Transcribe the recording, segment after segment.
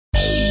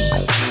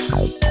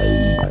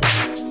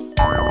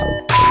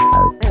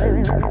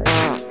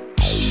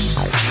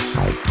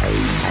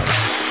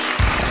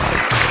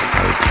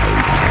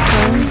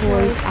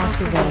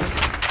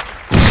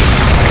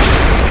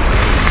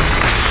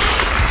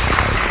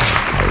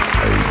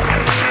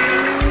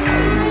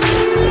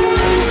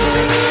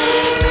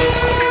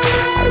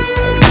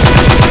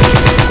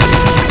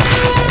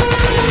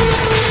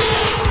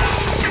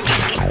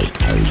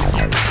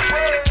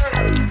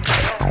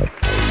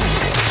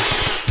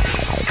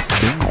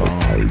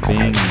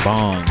Bing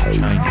bong.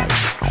 Chinese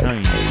bing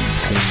bong.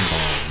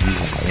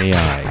 Using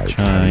AI.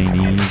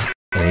 Chinese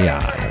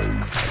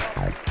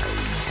AI.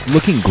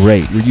 Looking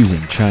great. We're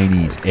using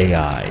Chinese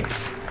AI.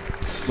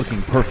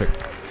 Looking perfect.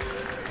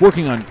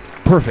 Working on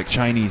perfect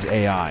Chinese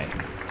AI.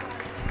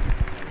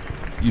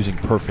 Using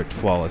perfect,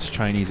 flawless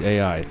Chinese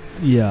AI.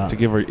 Yeah. To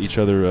give each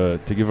other,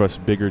 to give us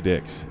bigger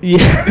dicks.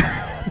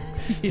 Yeah.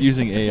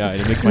 Using AI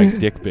to make my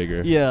dick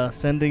bigger. Yeah,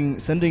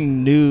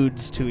 sending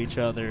nudes to each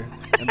other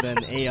and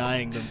then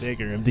AIing them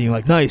bigger and being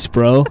like, nice,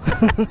 bro.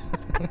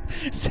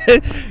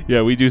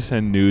 Yeah, we do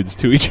send nudes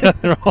to each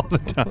other all the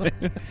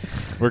time.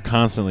 We're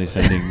constantly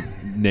sending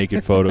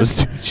naked photos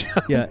to each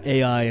other. Yeah,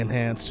 AI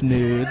enhanced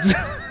nudes.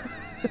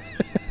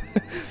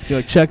 You're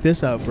like, check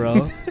this out,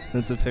 bro.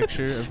 That's a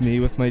picture of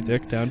me with my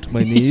dick down to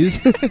my knees.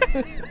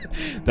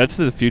 That's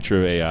the future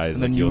of AI.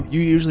 And then you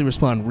usually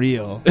respond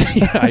real.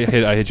 Yeah,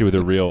 I hit you with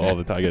a reel all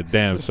the time. I go,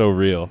 damn, so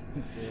real.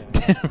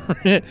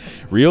 Yeah.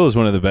 Real is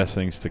one of the best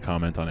things to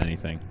comment on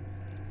anything.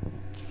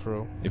 It's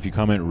true. If you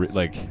comment,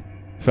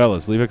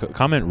 fellas, leave a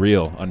comment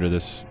real under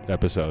this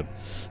episode.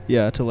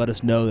 Yeah, to let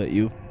us know that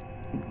you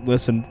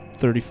listened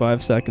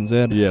 35 seconds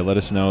in. Yeah, let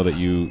us know that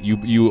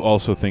you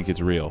also think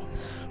it's real.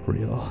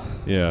 Real.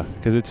 Yeah,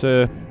 because it's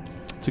a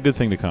good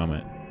thing to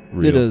comment.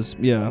 Real. It is,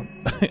 yeah.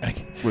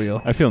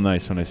 Real. I feel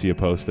nice when I see a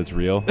post that's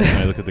real. And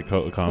I look at the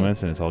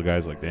comments and it's all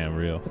guys like, damn,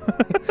 real.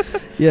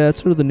 Yeah,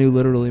 it's sort of the new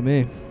literally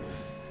me.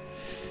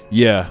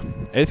 Yeah.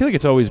 I feel like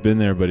it's always been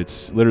there, but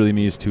it's literally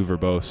me is too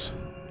verbose.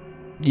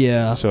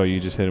 Yeah. So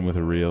you just hit him with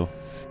a real.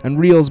 And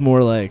real's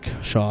more like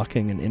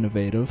shocking and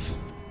innovative.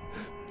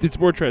 It's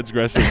more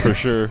transgressive for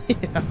sure.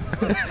 Yeah.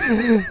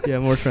 Yeah,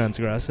 more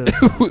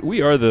transgressive.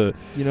 We are the...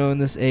 You know, in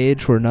this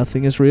age where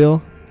nothing is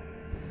real.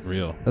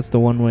 Real. That's the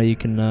one way you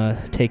can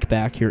take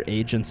back your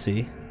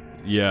agency.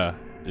 Yeah,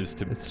 is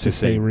to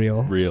say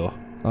real. Real.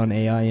 On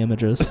AI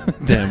images.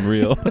 Damn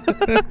real.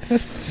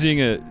 Seeing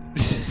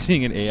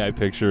an AI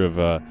picture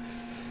of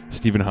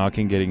Stephen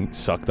Hawking getting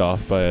sucked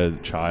off by a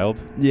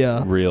child.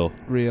 Yeah. Real.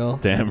 Real.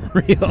 Damn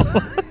real.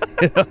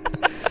 Yeah.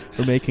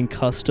 We're making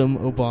custom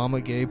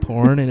Obama gay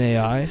porn in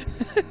AI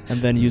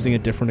and then using a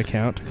different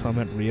account to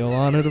comment real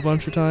on it a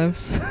bunch of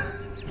times.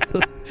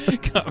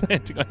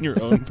 Commenting on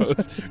your own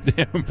post.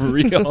 Damn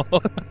real.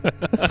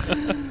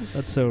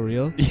 That's so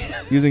real.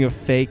 Yeah. Using a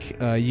fake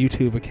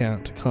YouTube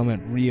account to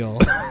comment real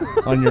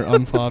on your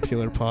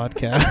unpopular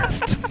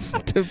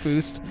podcast to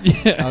boost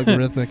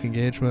algorithmic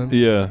engagement.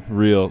 Yeah,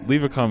 real.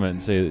 Leave a comment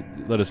and say,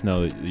 let us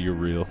know that you're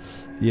real.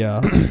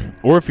 Yeah.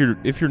 Or if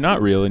you're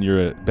not real and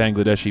you're a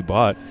Bangladeshi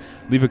bot,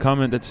 leave a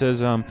comment that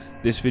says,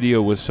 this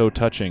video was so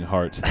touching,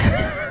 heart.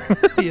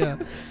 Yeah.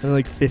 And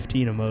like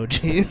 15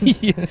 emojis.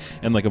 Yeah.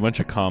 And like a bunch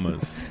of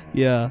commas.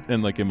 Yeah.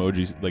 And like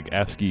emojis, like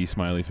ASCII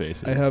smiley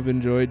faces. I have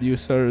enjoyed you,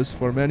 sirs,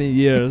 for many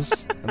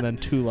years. And then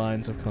 2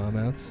 lines of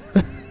comments.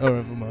 Or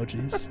of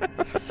emojis.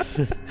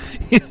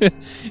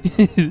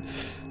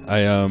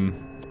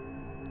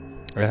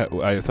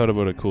 I thought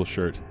about a cool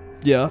shirt.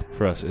 Yeah.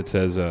 For us, it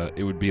says,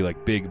 it would be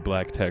like big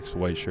black text,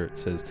 white shirt. It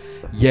says,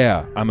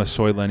 yeah, I'm a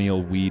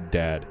soy-lennial weed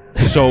dad.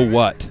 So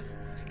what?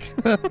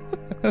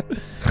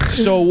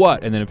 So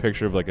what? And then a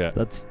picture of like a...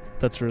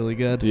 That's really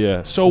good.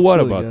 Yeah. So that's what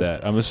really about good.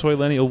 that? I'm a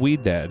soy-lennial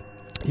weed dad.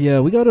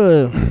 Yeah, we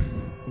gotta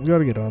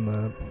get on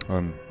that.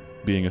 On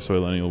being a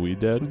soy-lennial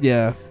weed dad?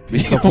 Yeah.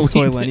 Being a couple a weed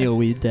soy-lennial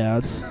weed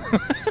dads.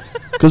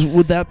 Because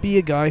would that be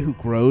a guy who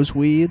grows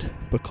weed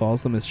but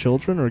calls them his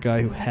children, or a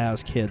guy who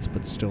has kids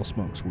but still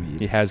smokes weed?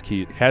 He has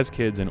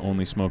kids and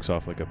only smokes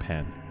off like a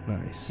pen.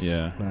 Nice.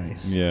 Yeah.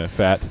 Nice. Yeah,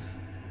 fat.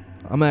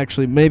 I'm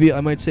actually, maybe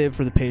I might save it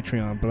for the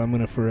Patreon, but I'm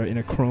going to, in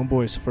a Chrome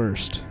Boys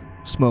first,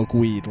 smoke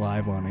weed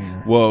live on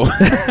air. Whoa.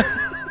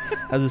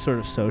 As a sort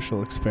of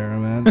social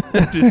experiment.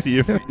 To see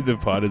if the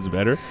pod is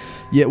better?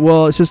 Yeah,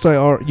 well, it's just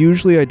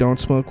usually I don't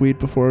smoke weed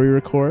before we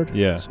record.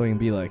 Yeah. So I can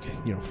be like,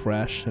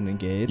 fresh and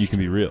engaged. You can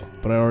be real.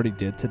 But I already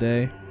did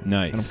today.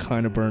 Nice. And I'm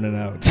kind of burning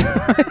out.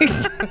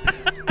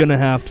 Gonna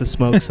have to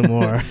smoke some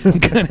more.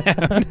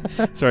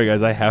 Sorry,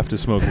 guys, I have to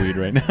smoke weed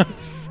right now.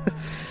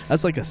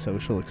 That's like a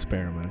social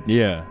experiment.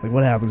 Yeah. Like,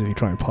 what happens if you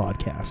try and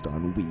podcast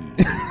on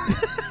weed?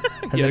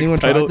 Has anyone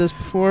tried this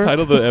before?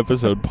 Title the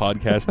episode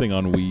 "Podcasting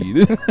on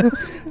Weed."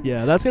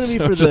 Yeah, that's gonna be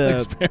for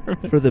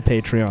the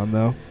Patreon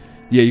though.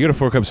 Yeah, you gotta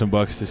fork up some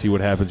bucks to see what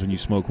happens when you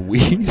smoke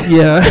weed.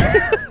 Yeah.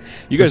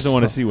 You guys don't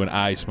want to see when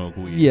I smoke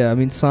weed. Yeah, I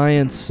mean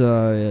science.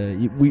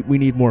 We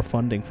need more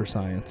funding for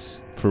science.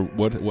 For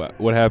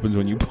what happens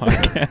when you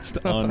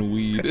podcast on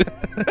weed?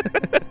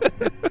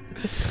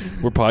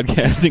 We're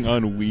podcasting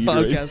on weed.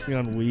 Podcasting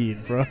on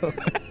weed, bro.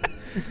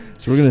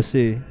 So we're gonna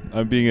see.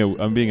 I'm being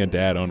a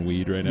dad on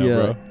weed right now,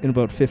 bro. In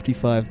about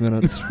 55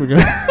 minutes, we're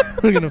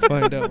gonna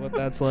find out what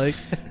that's like.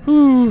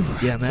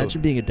 Yeah,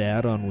 imagine being a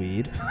dad on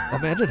weed.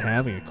 Imagine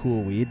having a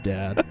cool weed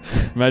dad.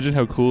 Imagine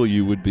how cool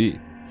you would be,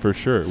 for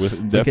sure.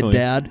 With definitely like a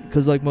dad,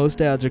 because like most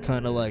dads are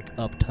kind of like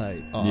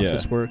uptight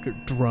office worker,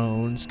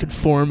 drones,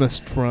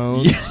 conformist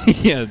drones.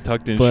 Yeah,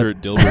 tucked in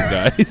shirt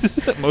Dilbert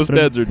guys. Most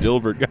dads are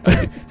Dilbert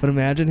guys. But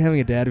imagine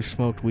having a dad who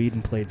smoked weed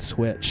and played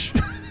Switch.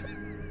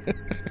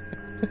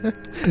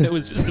 I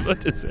was just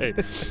about to say,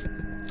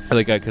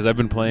 like, because I've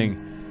been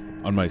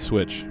playing on my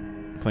Switch,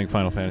 playing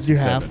Final Fantasy. You're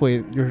 7.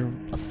 halfway. You're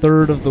a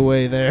third of the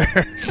way there.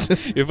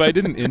 If I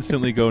didn't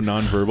instantly go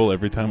nonverbal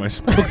every time I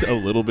smoked a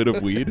little bit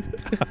of weed,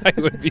 I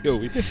would be a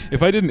weed.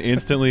 If I didn't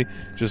instantly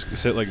just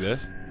sit like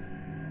this.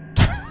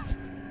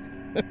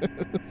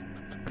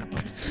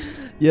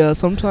 Yeah,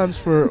 sometimes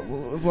for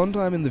one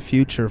time in the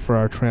future for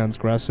our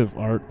transgressive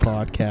art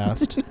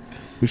podcast,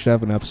 we should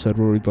have an episode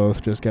where we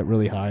both just get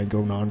really high and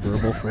go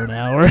nonverbal for an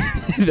hour.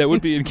 That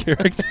would be in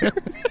character.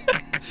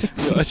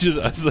 I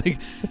was like,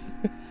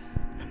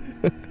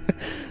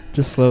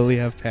 just slowly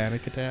have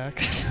panic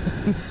attacks.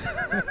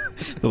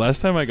 the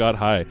last time I got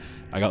high,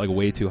 I got like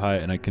way too high,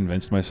 and I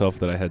convinced myself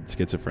that I had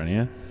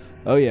schizophrenia.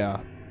 Oh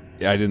yeah,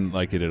 I didn't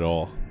like it at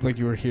all. like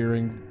you were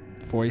hearing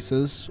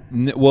voices.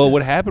 Well,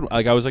 what happened?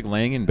 Like I was like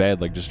laying in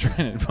bed, like just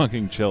trying to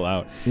fucking chill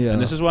out. Yeah,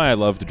 And this is why I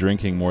loved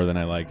drinking more than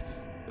I liked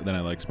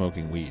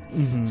smoking weed.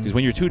 Because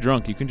when you're too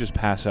drunk, you can just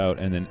pass out,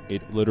 and then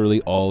it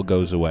literally all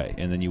goes away,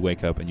 and then you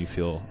wake up and you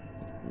feel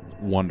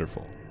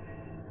wonderful.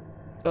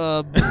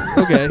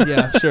 Okay,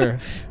 yeah, sure.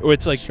 Or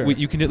it's like Sure.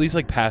 you can at least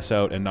like pass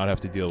out and not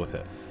have to deal with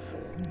it.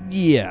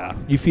 Yeah,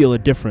 you feel a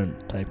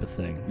different type of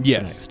thing.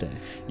 Yes. The next day.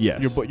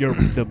 Yes.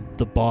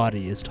 The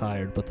body is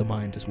tired, but the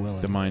mind is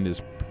willing. The mind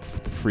is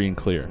free and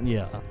clear.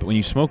 Yeah. But when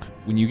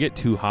you get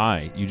too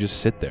high, you just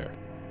sit there.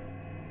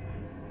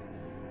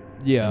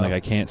 Yeah. And, like,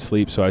 I can't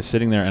sleep. So I was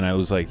sitting there, and I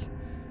was like,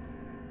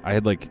 I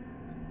like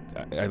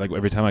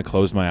every time I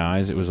closed my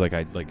eyes, it was like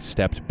I like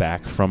stepped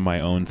back from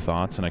my own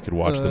thoughts, and I could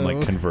watch them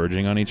like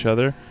converging on each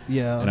other.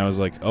 Yeah. And I was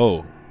like,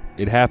 oh,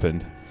 it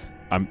happened.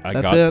 I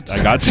That's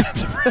got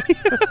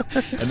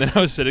schizophrenia. And then I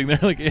was sitting there,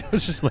 like, I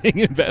was just laying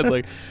in bed,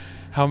 like,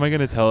 how am I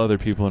going to tell other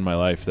people in my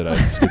life that I'm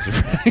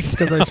schizophrenic?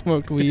 Because I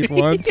smoked weed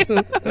once.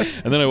 And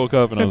then I woke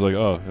up and I was like,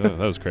 oh, that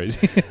was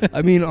crazy.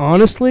 I mean,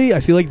 honestly,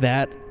 I feel like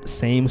that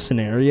same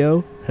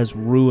scenario has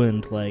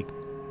ruined like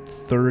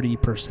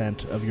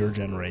 30% of your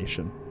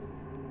generation.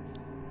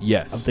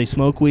 Yes. They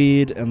smoke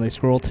weed and they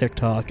scroll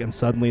TikTok, and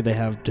suddenly they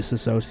have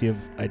dissociative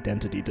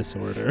identity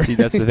disorder. See,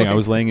 that's the thing. I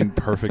was laying in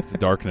perfect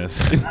darkness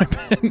in my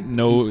bed,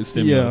 no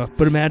stimulus. Yeah,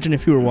 but imagine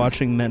if you were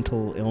watching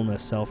mental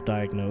illness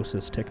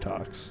self-diagnosis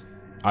TikToks.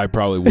 I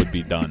probably would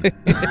be done.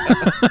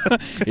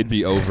 It'd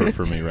be over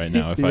for me right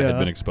now if I had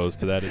been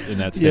exposed to that in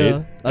that state.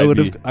 Yeah,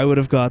 I would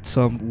have got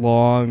some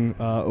long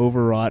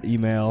overwrought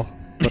email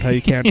about how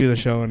you can't do the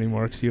show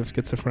anymore because you have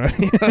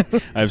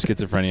schizophrenia. I have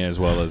schizophrenia as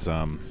well as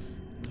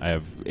I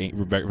have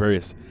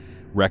various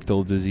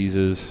rectal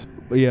diseases.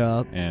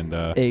 Yeah. And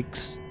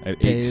aches,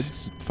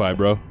 AIDS,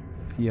 fibro.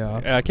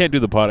 Yeah. I can't do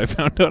the pod. I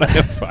found out I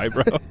have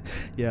fibro.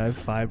 Yeah, I have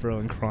fibro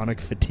and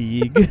chronic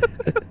fatigue.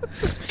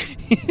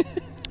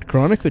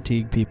 Chronic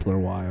fatigue people are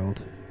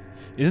wild.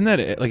 Isn't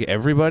that like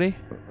everybody?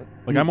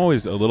 Like I'm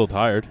always a little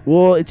tired.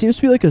 Well, it seems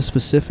to be like a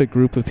specific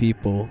group of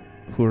people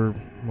who are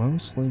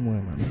mostly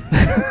women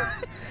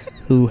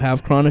who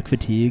have chronic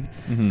fatigue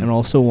and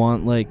also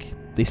want like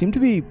they seem to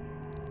be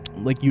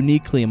like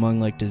uniquely among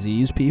like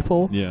disease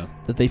people. Yeah.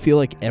 That they feel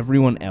like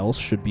everyone else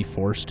should be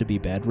forced to be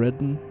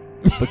bedridden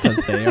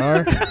because they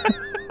are.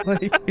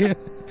 Like, yeah.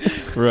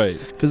 Right.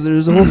 Because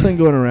there's a whole thing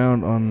going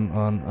around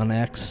on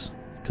X.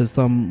 Because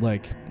some,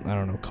 like, I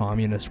don't know,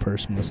 communist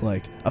person was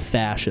like, a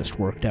fascist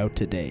worked out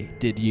today.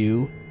 Did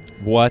you?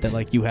 What? That,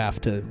 like, you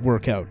have to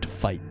work out to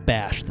fight,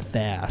 bash the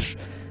fash.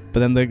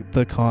 But then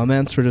the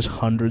comments were just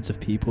hundreds of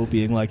people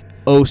being like,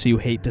 oh, so you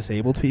hate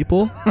disabled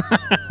people?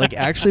 Like,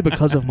 actually,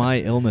 because of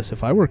my illness,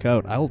 if I work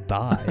out, I'll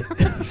die.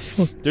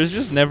 There's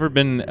just never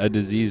been a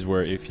disease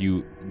where if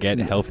you get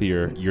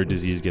healthier, your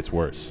disease gets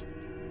worse.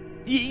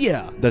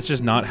 Yeah. That's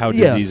just not how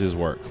diseases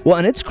work. Well,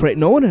 and it's great.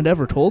 No one had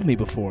ever told me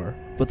before.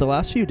 But the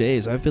last few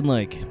days, I've been,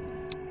 like,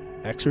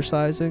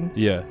 exercising.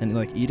 Yeah. And,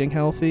 like, eating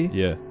healthy.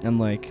 Yeah. And,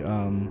 like,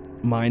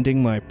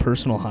 minding my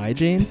personal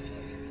hygiene.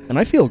 And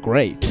I feel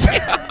great.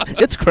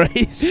 It's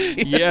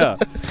crazy. Yeah.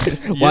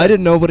 Why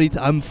didn't nobody...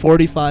 I'm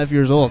 45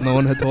 years old. No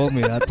one had told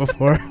me that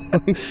before.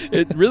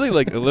 It really,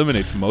 like,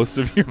 eliminates most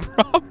of your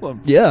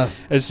problems. Yeah.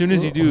 As soon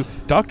as you do...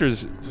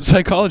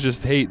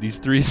 Psychologists hate these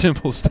 3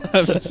 simple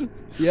steps.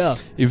 Yeah.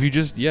 If you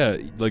just,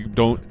 like,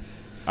 don't...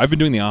 I've been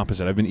doing the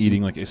opposite. I've been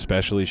eating, like,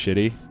 especially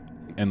shitty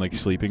and, like,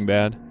 sleeping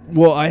bad.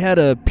 Well, I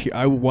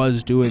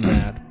was doing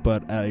that,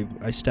 but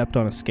I stepped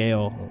on a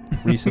scale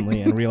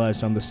recently and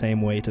realized I'm the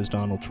same weight as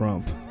Donald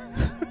Trump,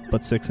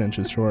 but 6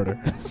 inches shorter.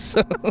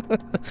 So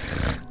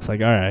it's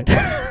like, all right.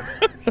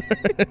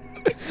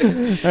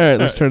 All right,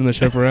 let's turn the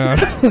ship around.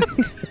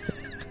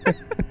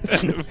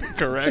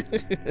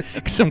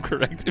 Correct. Some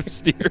corrective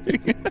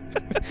steering.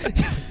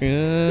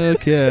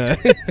 Okay.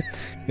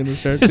 Gonna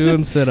start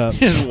doing sit-ups.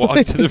 Just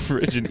walk to the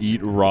fridge and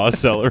eat raw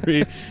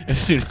celery as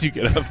soon as you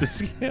get off the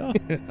scale.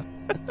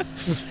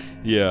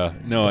 Yeah.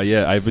 No,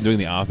 I've been doing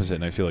the opposite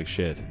and I feel like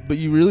shit. But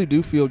you really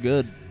do feel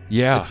good.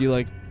 Yeah. If you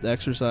like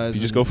exercise.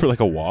 You just go for like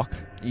a walk?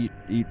 Eat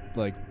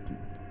like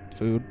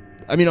food.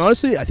 I mean,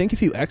 honestly, I think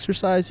if you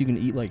exercise, you can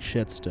eat like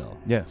shit still.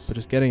 Yes. But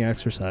just getting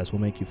exercise will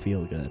make you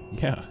feel good.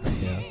 Yeah.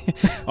 Yeah.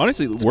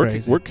 Honestly,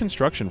 work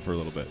construction for a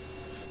little bit.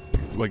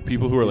 like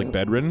people who are like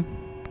bedridden.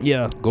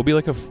 Yeah. Go be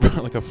like a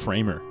like a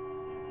framer.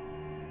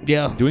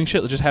 Yeah. Doing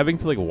shit, just having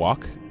to like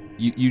walk.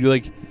 You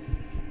like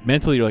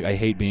mentally you're like, I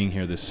hate being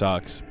here. This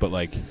sucks. But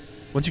like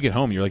once you get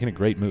home, you're like in a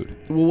great mood.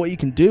 Well, what you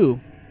can do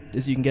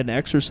is you can get an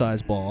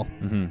exercise ball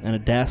and a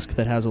desk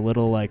that has a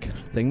little like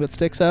thing that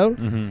sticks out,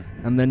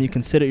 and then you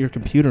can sit at your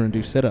computer and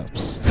do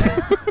sit-ups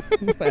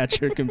at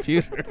your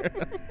computer.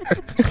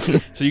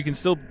 So you can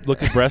still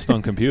look at breast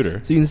on computer.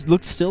 So you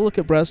can still look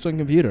at breast on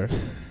computer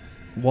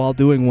while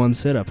doing one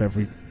sit-up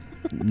every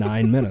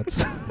 9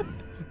 minutes.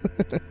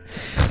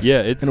 Yeah,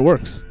 and it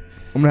works.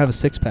 I'm gonna have a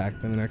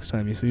 6-pack by the next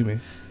time you see me.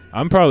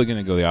 I'm probably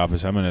gonna go the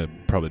opposite. I'm gonna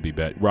probably be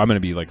I'm gonna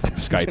be like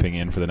Skyping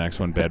in for the next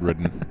one,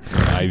 bedridden,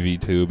 IV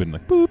tube, and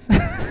like boop,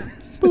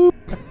 boop,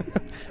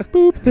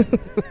 boop.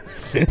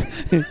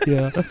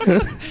 Yeah.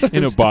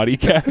 In a body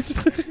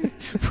cast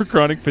for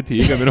chronic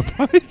fatigue. I'm in a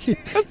body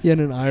cast. Yeah,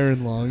 and an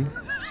iron lung.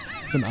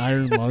 An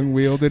iron lung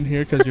wheeled in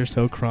here because you're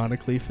so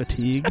chronically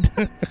fatigued.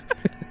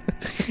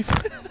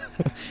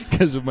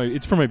 Because of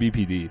it's for my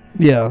BPD.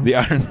 Yeah. The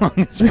iron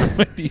lung is for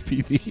my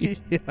BPD.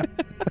 Yeah.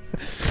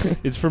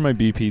 It's for my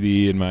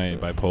BPD and my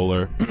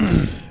bipolar.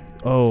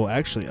 Oh,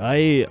 actually,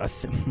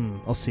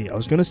 I'll see. I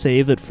was gonna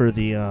save it for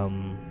the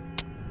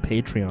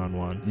Patreon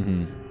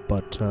one,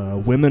 but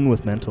women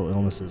with mental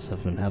illnesses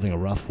have been having a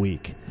rough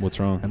week. What's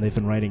wrong? And they've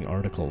been writing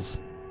articles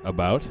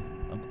about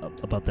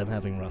them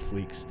having rough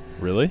weeks.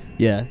 Really?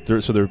 Yeah.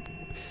 They're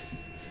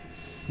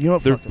You know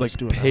what? They're like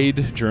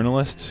paid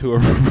journalists who are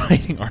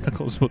writing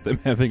articles about them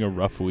having a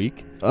rough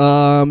week.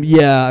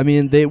 Yeah. I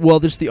mean,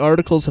 there's the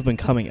articles have been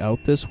coming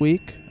out this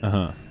week.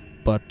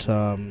 But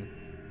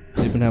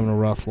they've been having a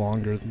rough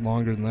longer than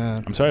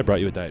that. I'm sorry I brought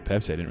you a Diet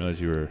Pepsi. I didn't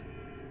realize you were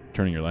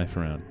turning your life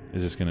around.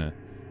 Is this gonna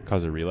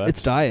cause a relapse?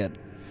 It's diet.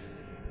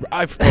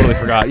 I totally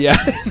forgot. Yeah,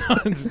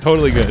 it's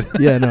totally good.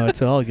 Yeah, no,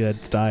 it's all good.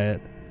 It's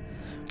diet.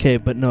 Okay,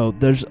 but no,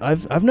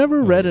 I've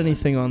never read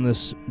anything on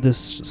this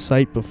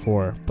site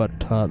before, but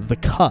The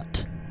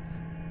Cut.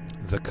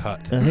 The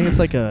Cut. I think it's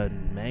like a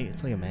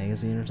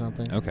magazine or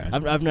something. Okay.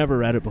 I've never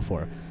read it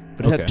before,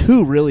 but it had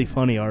 2 really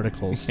funny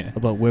articles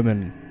about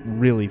women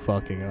really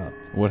fucking up.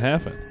 What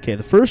happened? Okay,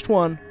 the first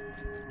one,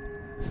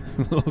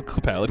 a little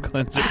palate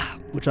cleanser,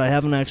 which I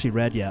haven't actually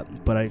read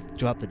yet, but I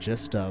got the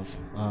gist of.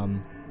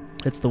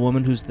 It's the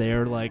woman who's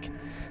their like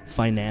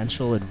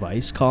financial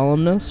advice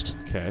columnist.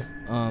 Okay.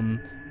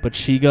 But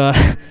she got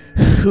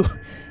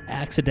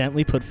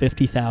accidentally put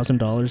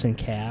 $50,000 in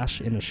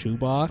cash in a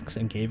shoebox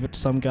and gave it to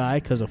some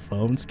guy because a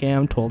phone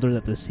scam told her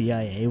that the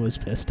CIA was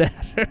pissed at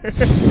her.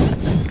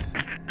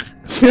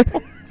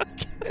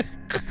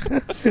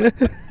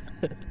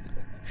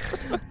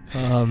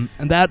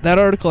 And that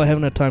article I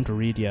haven't had time to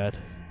read yet.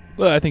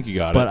 Well, I think you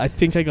got it. But I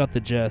think I got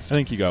the gist. I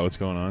think you got what's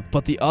going on.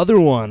 But the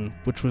other one,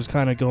 which was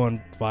kind of going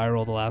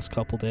viral the last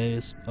couple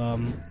days,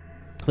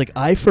 like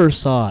I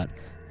first saw it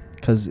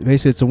because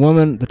basically it's a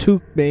woman, the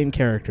 2 main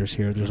characters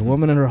here, there's a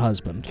woman and her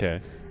husband.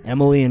 Okay.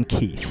 Emily and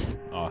Keith.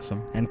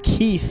 Awesome. And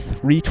Keith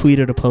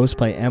retweeted a post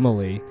by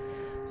Emily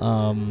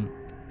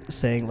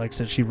saying, like,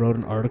 said she wrote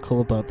an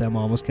article about them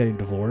almost getting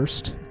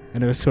divorced.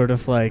 And it was sort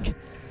of like,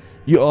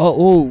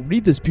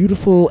 read this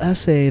beautiful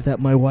essay that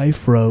my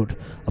wife wrote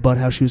about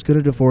how she was going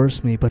to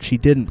divorce me, but she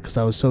didn't because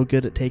I was so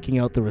good at taking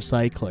out the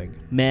recycling.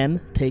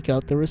 Men, take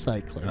out the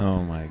recycling.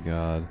 Oh, my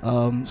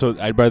God. So,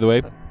 by the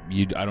way,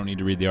 I don't need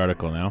to read the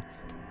article now.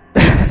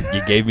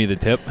 You gave me the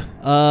tip?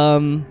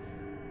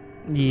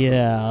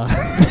 Yeah.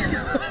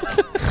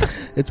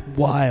 It's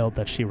wild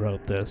that she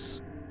wrote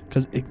this.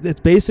 Because it's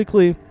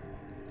basically,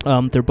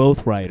 they're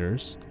both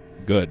writers.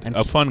 Good. And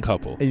a fun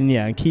couple.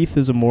 And Keith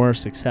is a more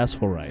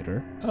successful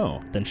writer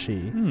than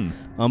she.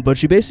 But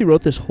she basically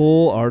wrote this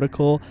whole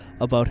article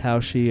about how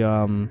she,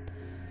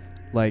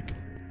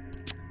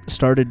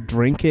 started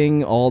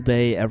drinking all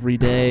day, every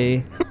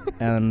day,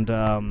 and,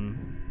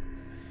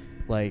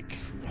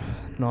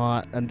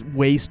 and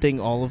wasting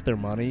all of their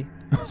money,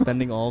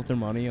 spending all of their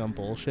money on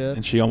bullshit.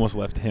 And she almost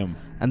left him.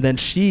 And then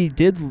she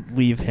did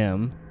leave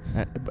him,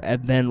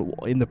 and then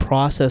in the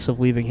process of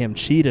leaving him,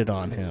 cheated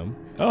on him.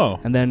 Oh.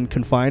 And then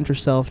confined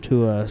herself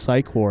to a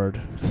psych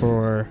ward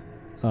for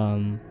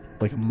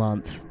like a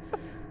month.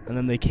 And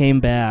then they came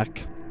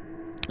back,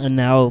 and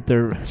now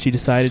she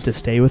decided to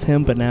stay with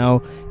him, but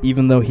now,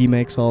 even though he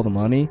makes all the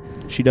money,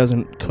 she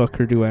doesn't cook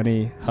or do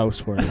any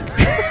housework.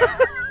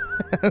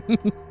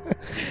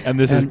 And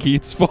this is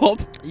Keith's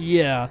fault?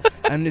 Yeah.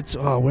 And it's,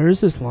 where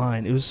is this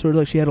line? It was sort of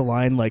like she had a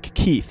line like,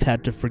 Keith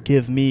had to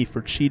forgive me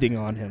for cheating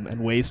on him and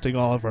wasting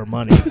all of our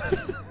money.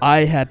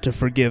 I had to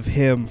forgive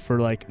him for,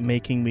 like,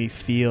 making me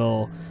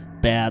feel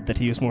bad that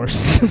he was more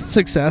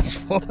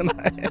successful than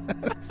I am.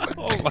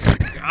 Oh, my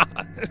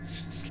God.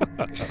 It's just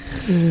like...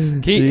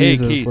 Keith,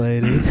 Jesus, Keith.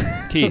 Lady.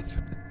 Keith.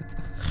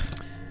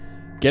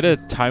 Get a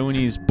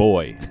Taiwanese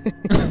boy.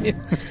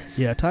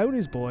 Yeah, a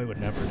Taiwanese boy would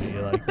never be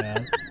like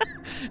that.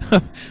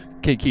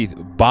 Okay, Keith,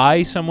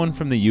 buy someone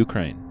from the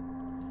Ukraine.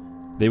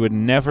 They would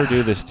never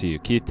do this to you.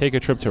 Keith, take a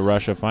trip to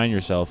Russia, find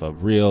yourself a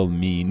real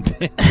mean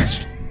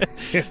bitch.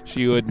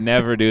 She would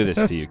never do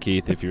this to you,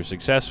 Keith. If you're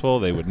successful,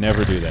 they would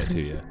never do that to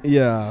you.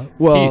 Yeah.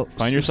 Well, Keith,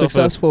 find yourself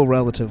successful,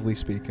 relatively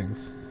speaking,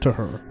 to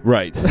her.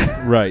 Right.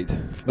 Right.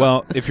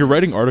 Well, if you're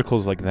writing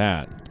articles like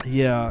that.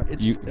 Yeah,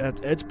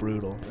 it's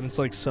brutal, and it's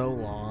like so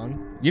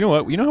long. You know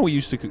what? You know how we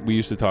used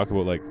to talk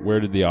about like where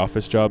did the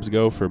office jobs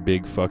go for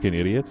big fucking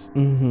idiots?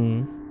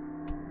 Mm-hmm.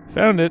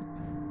 Found it.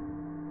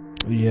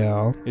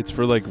 Yeah. It's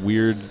for like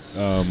weird,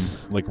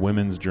 like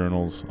women's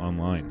journals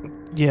online.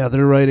 Yeah,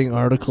 they're writing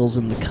articles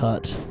in the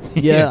cut.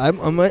 Yeah, I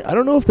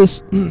don't know if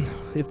this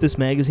if this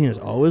magazine is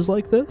always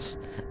like this,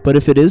 but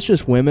if it is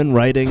just women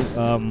writing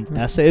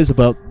essays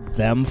about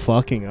them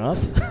fucking up,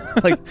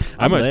 like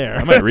I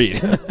might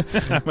read.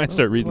 I might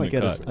start reading the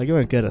cut. I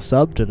might get a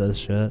sub to this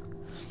shit.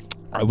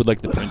 I would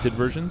like the printed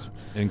versions.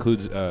 It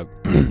includes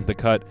the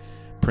cut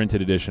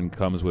printed edition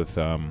comes with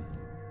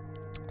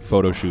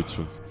photo shoots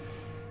of.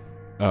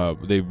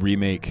 They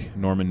remake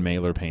Norman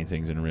Mailer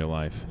paintings in real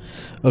life.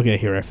 Okay,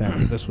 here I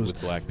found it. This was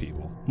with black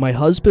people. My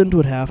husband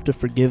would have to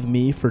forgive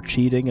me for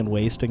cheating and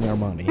wasting our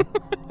money.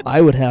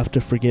 I would have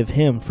to forgive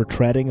him for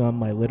treading on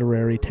my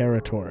literary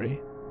territory.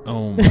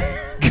 Oh my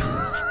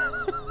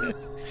God.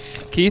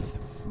 Keith,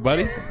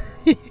 buddy,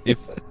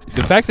 if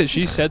the fact that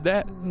she said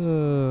that,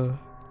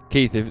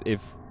 Keith,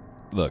 if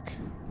look,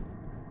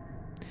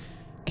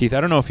 Keith,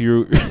 I don't know if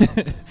you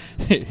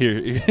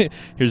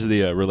here's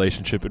the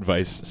relationship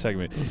advice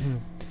segment. Mm-hmm.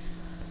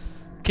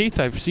 Keith,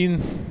 I've seen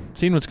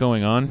what's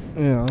going on.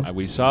 Yeah.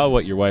 We saw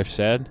what your wife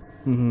said.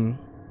 Mm-hmm.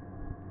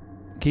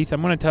 Keith,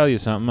 I'm going to tell you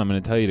something. I'm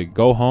going to tell you to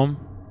go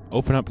home,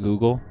 open up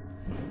Google,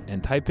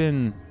 and type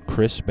in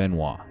Chris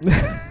Benoit.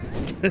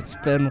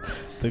 The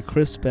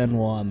Chris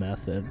Benoit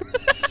method.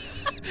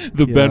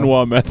 The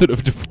Benoit method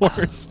of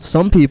divorce.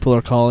 Some people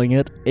are calling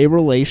it a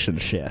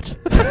relationship.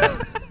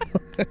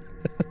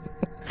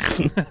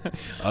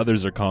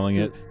 Others are calling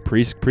it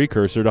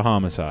precursor to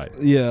homicide.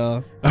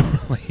 Yeah. A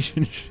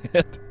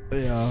relationship.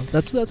 Yeah.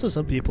 That's what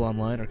some people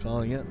online are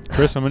calling it.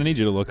 Chris, I'm going to need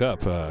you to look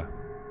up.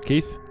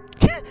 Keith?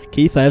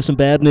 Keith, I have some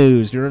bad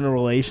news. You're in a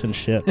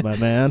relationship, my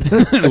man.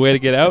 The way to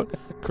get out?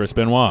 Chris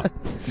Benoit.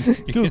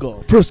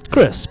 Google.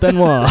 Chris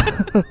Benoit.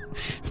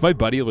 If my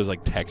buddy was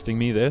like texting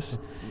me this,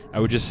 I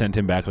would just send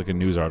him back like a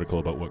news article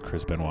about what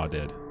Chris Benoit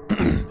did.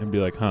 And be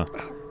like, huh.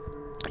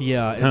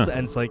 Yeah,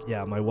 and it's like,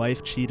 yeah, my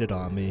wife cheated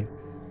on me,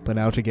 but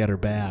now to get her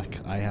back,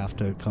 I have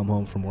to come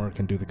home from work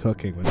and do the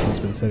cooking when she's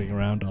been sitting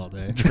around all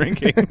day.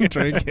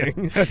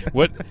 Drinking.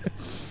 What?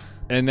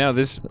 And now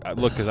this,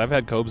 look, because I've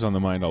had Cobes on the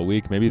mind all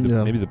week. Maybe the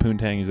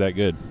poontang is that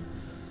good.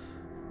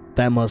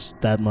 That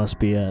must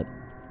be it.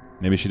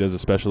 Maybe she does a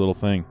special little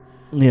thing.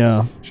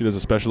 Yeah. She does a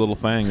special little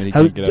thing that he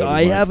can't get out of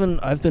his life.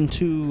 I've been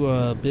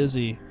too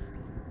busy.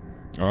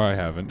 Oh, I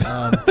haven't.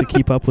 To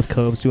keep up with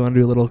Cobes. Do you want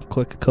to do a little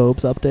quick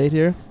Cobes update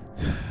here?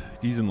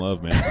 He's in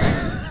love, man.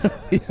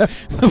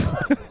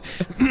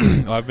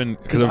 I've been...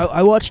 Because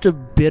I watched a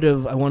bit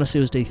of, I want to say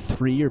it was day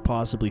 3 or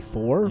possibly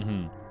 4.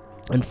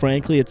 Mm-hmm. And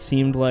frankly, it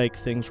seemed like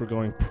things were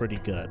going pretty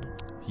good.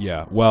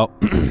 Yeah, well,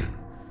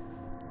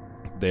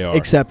 they are.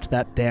 Except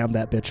that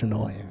bitch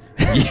annoying.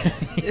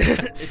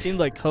 It seemed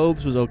like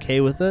Cobes was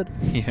okay with it,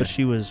 but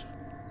she was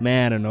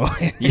man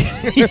annoying.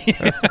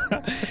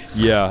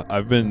 Yeah,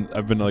 I've been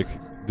like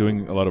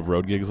doing a lot of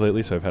road gigs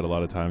lately, so I've had a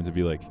lot of time to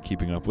be like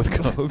keeping up with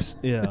Cobes.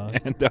 Yeah.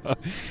 And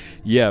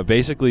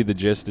basically the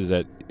gist is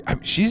that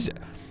she's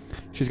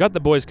got the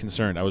boys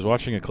concerned. I was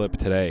watching a clip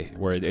today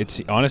where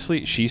it's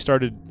honestly she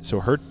started,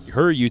 so her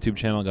YouTube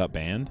channel got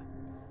banned.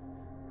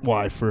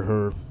 Why? For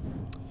her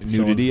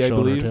nudity, I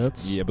believe.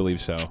 Yeah, I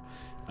believe so.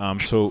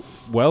 So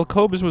while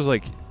Cobes was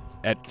like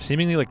at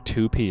seemingly like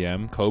 2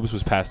 p.m., Cobes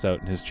was passed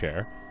out in his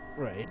chair.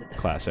 Right.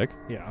 Classic.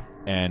 Yeah.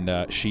 And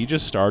she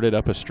just started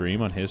up a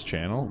stream on his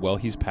channel while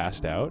he's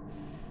passed out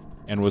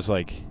and was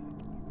like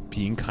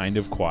being kind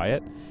of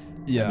quiet.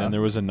 Yeah. And then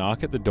there was a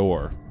knock at the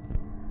door.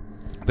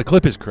 The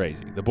clip is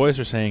crazy. The boys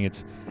are saying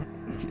it's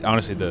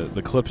honestly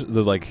the clips,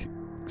 the like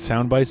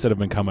sound bites that have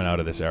been coming out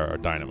of this era are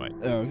dynamite.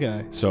 Oh,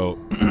 okay. So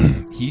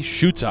he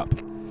shoots up.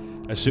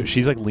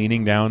 She's like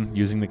leaning down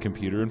using the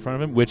computer in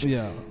front of him, which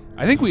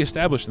I think we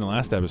established in the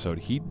last episode.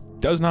 He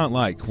does not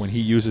like when he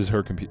uses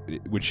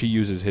when she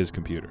uses his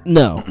computer.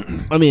 No.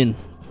 I mean,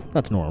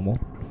 that's normal.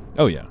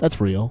 Oh, yeah. That's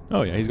real.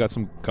 Oh, yeah. He's got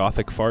some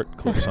gothic fart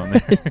clips on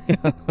there.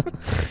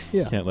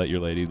 Yeah. Can't let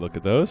your lady look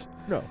at those.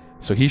 No.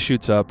 So he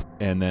shoots up,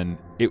 and then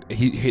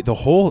he the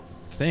whole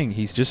thing,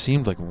 he's just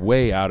seemed like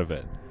way out of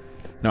it.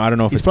 Now, I don't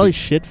know if he's probably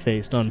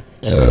shit-faced on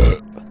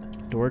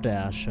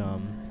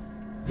DoorDash.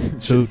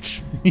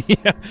 Hooch.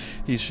 Yeah.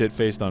 He's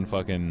shit-faced on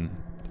fucking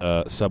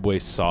Subway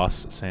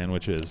sauce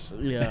sandwiches.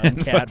 Yeah,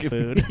 and cat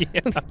food.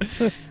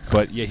 Yeah.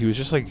 But, yeah, he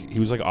was like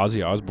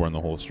Ozzy Osbourne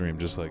the whole stream,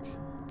 just like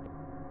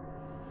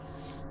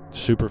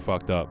super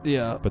fucked up.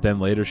 Yeah. But then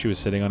later she was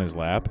sitting on his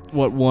lap.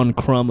 What one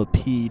crumb of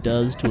pee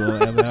does to a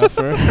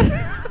MFer.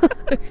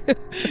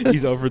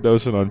 He's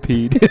overdosing on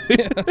pee.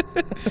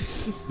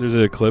 There's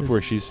a clip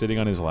where she's sitting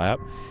on his lap,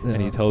 and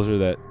he tells her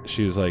that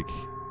she was like,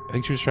 I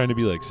think she was trying to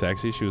be like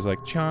sexy. She was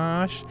like,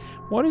 Josh,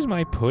 what does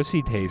my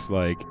pussy taste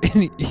like?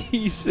 And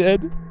he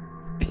said,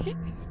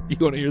 You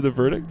want to hear the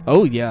verdict?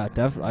 Oh, yeah,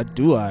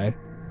 definitely.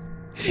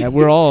 Yeah,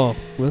 we're all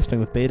listening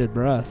with bated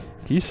breath.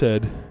 He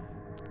said,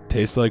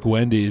 tastes like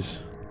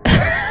Wendy's.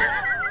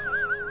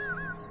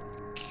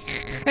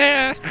 He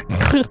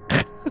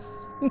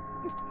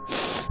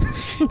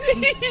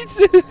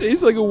said it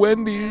tastes like a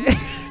Wendy's.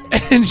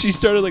 And she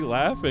started like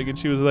laughing, and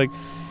she was like,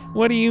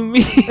 what do you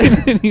mean?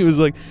 And he was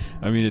like,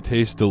 I mean, it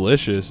tastes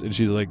delicious. And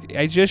she's like,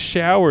 I just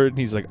showered. And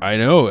he's like, I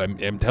know,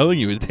 I'm telling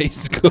you, it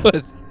tastes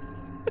good.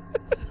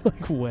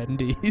 Like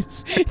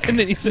Wendy's. And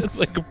then he said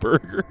like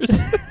burgers.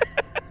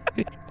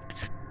 He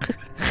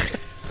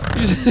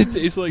said it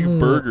tastes like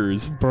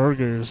burgers.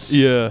 Burgers.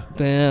 Yeah.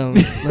 Damn.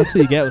 That's what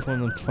you get with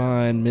one of them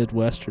fine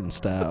Midwestern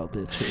style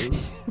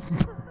bitches.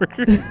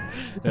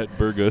 That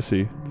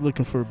burgussy.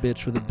 Looking for a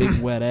bitch with a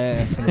big wet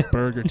ass and a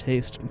burger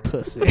tasting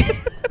pussy.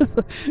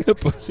 A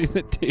pussy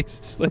that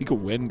tastes like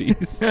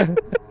Wendy's. And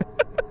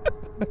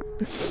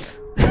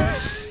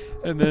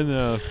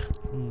then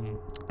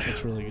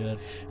that's really good.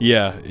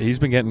 Yeah, he's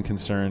been getting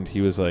concerned.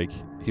 He was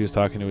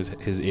talking to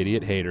his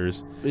idiot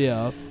haters.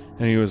 Yeah.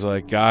 And he was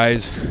like,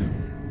 guys,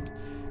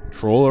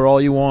 troll her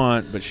all you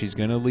want, but she's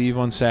gonna leave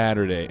on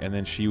Saturday. And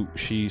then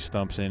she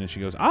stumps in and she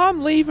goes,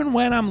 I'm leaving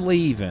when I'm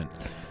leaving.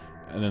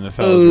 And then the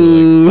fellas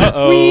were like,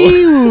 uh-oh.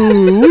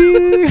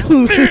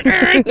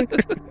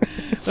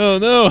 Oh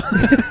no.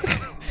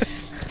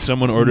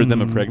 Someone ordered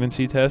them a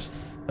pregnancy test.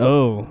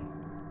 Oh.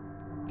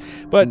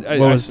 But what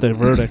was the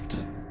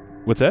verdict?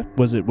 What's that?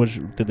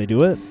 Did they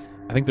do it?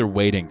 I think they're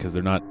waiting because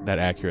they're not that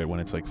accurate when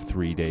it's like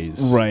 3 days.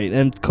 Right,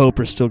 and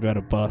Coper still got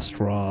a bust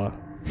raw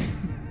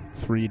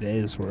 3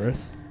 days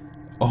worth.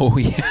 Oh,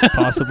 yeah.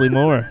 Possibly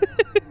more.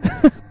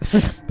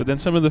 But then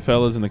some of the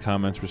fellas in the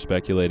comments were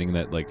speculating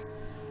that, like,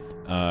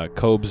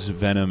 Cobe's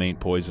venom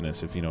ain't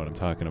poisonous, if you know what I'm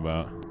talking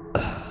about.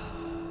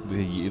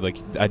 Like,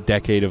 a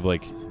decade of,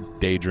 like,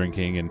 day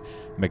drinking and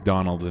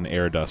McDonald's and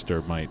air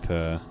duster might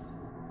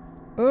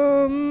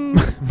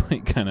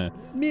might kind of...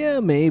 Yeah,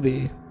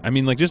 maybe. I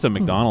mean, like, just a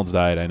McDonald's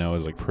diet I know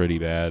is, like, pretty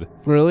bad.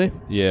 Really?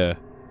 Yeah.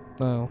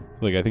 Oh.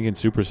 Like, I think in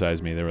Super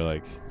Size Me, they were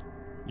like,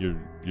 you're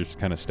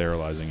kind of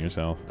sterilizing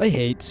yourself. I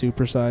hate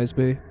Super Size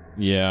Me.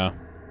 Yeah.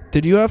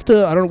 Did you have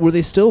to, were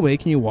they still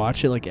making you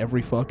watch it, like,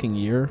 every fucking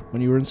year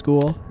when you were in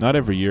school? Not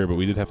every year, but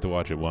we did have to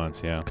watch it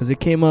once, yeah. Because it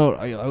came out,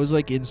 I was,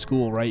 like, in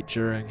school right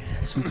during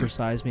Super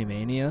Size Me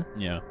Mania.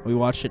 Yeah. We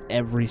watched it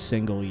every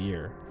single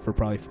year for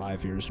probably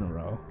 5 years in a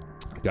row.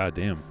 God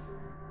damn.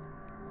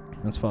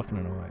 That's fucking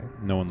annoying.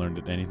 No one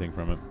learned anything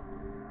from it.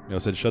 They all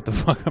said, shut the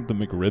fuck up, the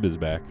McRib is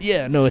back.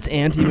 Yeah, no, it's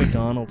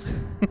anti-McDonald's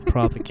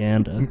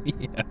propaganda.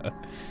 Yeah.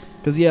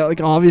 Because, yeah,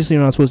 like, obviously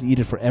you're not supposed to eat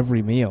it for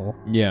every meal.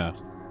 Yeah.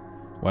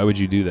 Why would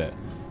you do that?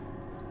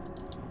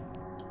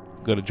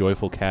 Got a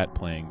joyful cat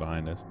playing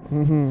behind us.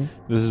 Mm-hmm.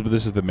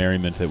 This is the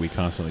merriment that we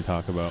constantly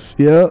talk about.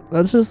 Yeah,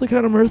 that's just the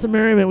kind of mirth and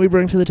merriment we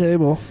bring to the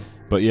table.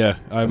 But yeah,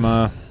 I'm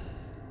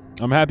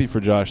happy for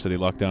Josh that he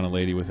locked down a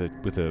lady with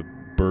a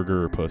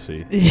burger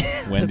pussy.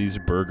 Yeah. Wendy's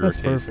burger That's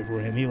taste. perfect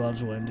for him. He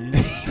loves Wendy's.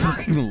 He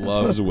fucking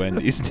loves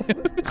Wendy's,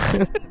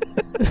 dude.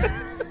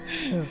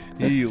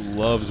 He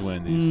loves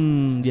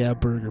Wendy's. Yeah,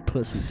 burger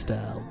pussy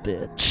style,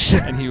 bitch.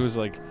 And he was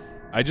like,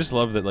 I just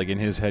love that, like, in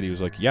his head, he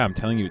was like, yeah, I'm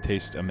telling you, it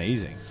tastes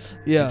amazing.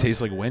 Yeah. It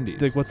tastes like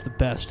Wendy's. Like, what's the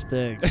best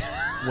thing?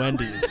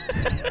 Wendy's.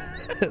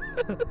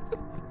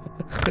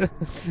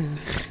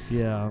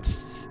 Yeah.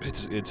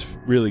 It's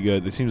really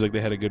good. It seems like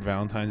they had a good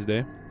Valentine's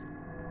Day.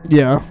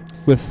 Yeah,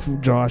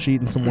 with Josh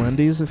eating some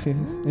Wendy's, if you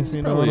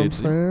know what I'm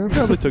saying.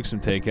 Probably took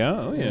some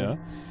takeout. Oh, yeah.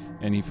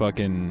 And he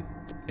fucking...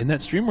 In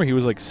that stream where he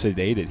was, like,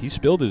 sedated, he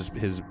spilled his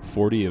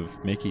 40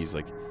 of Mickey's,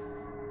 like,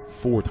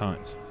 4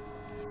 times.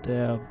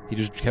 Damn. He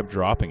just kept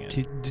dropping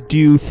it. Do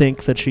you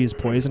think that she's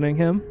poisoning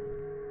him?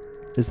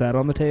 Is that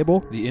on the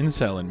table? The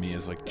incel in me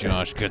is like,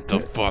 Josh, get the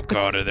fuck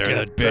out of there.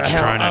 That bitch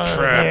trying to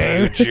trap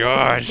you,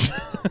 Josh.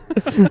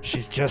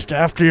 She's just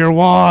after your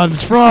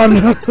wands.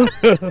 Run!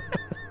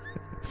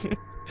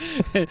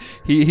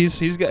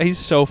 He's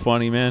so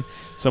funny, man.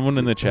 Someone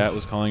in the chat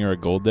was calling her a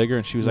gold digger,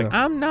 and she was like,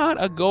 I'm not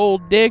a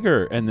gold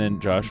digger. And then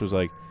Josh was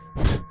like,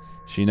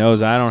 she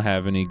knows I don't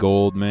have any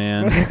gold,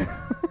 man.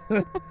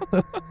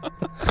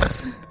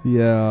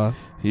 Yeah.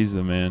 He's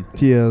the man.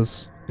 He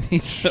is.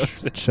 He's so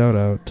sick. Shout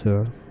out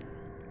to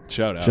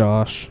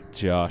Josh,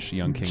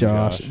 young King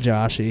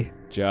Joshy.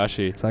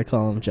 Joshy. So I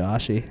call him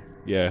Joshy.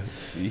 Yeah.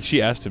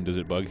 She asked him, does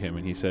it bug him?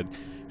 And he said,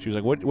 she was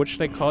like, what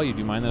should I call you? Do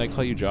you mind that I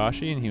call you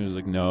Joshy? And he was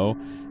like, no.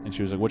 And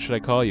she was like, what should I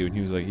call you? And he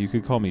was like, you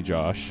could call me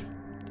Josh.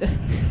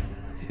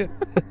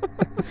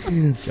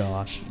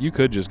 Josh. You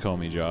could just call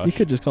me Josh. You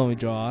could just call me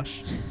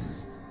Josh.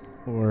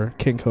 Or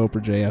King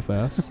Cobra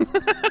JFS.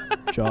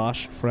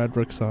 Josh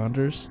Frederick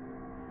Saunders.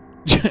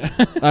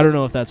 I don't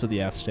know if that's what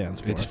the F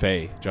stands for. It's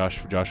Faye.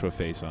 Joshua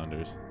Faye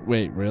Saunders.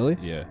 Wait, really?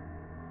 Yeah.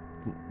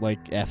 Like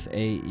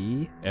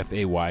F-A-E?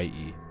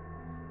 F-A-Y-E.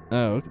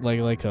 Oh,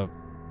 like a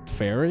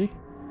fairy?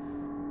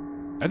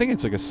 I think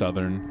it's like a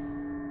southern,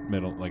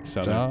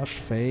 southern. Josh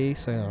Faye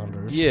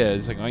Saunders. Yeah,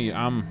 it's like,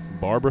 I'm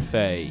Barbara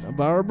Faye.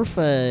 Barbara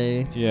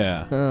Faye.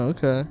 Yeah. Oh,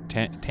 okay.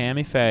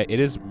 Tammy Faye. It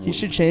is. He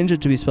should change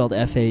it to be spelled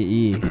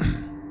F-A-E.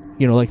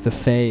 like the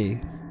Fae,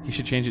 You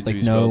should change it to like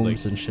be spelled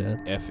gnomes like and shit.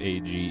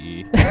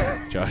 F-A-G-E.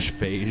 Josh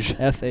Fage.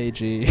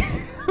 F-A-G.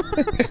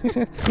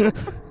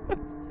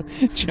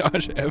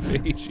 Josh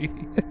F-A-G.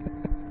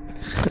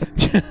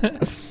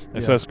 I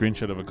saw a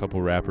screenshot of a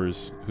couple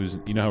rappers who's,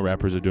 you know how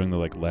rappers are doing the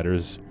like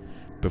letters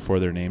before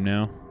their name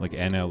now? Like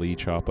NLE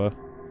Choppa.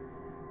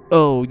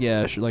 Oh,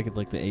 yeah,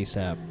 like the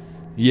ASAP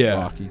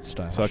Yeah. Rocky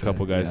style. I saw a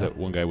couple guys yeah. that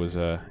one guy was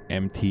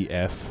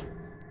MTF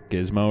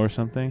Gizmo or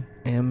something.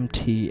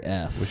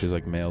 MTF. Which is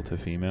like male to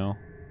female.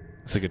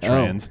 It's like a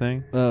trans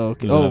thing. Oh,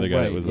 okay. There's another guy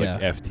right, that was like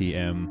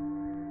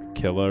FTM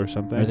Killa or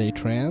something. Are they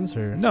trans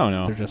or?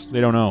 No. They're just... They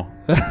don't know.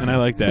 And I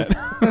like that.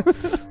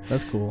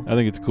 That's cool. I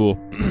think it's cool.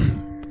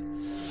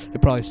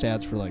 It probably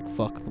stands for like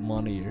fuck the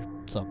money or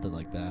something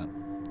like that.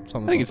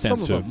 I think it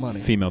stands for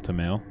money. female to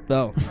male.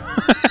 Oh.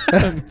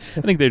 I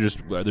think they're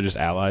just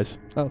allies.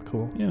 Oh,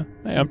 cool. Yeah,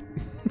 I am.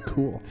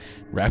 Cool.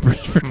 Rappers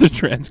for the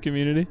trans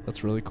community.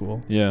 That's really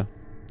cool. Yeah.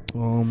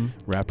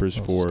 Rappers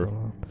for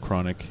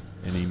chronic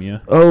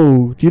anemia.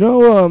 Oh, you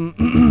know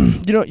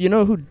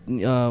who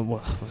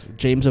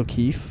James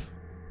O'Keefe?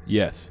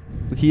 Yes.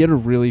 He had a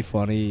really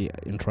funny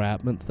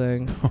entrapment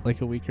thing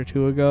like a week or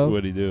two ago.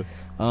 What'd he do?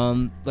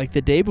 Like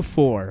the day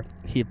before,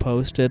 he had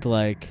posted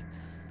like,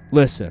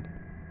 "Listen,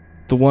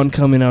 the one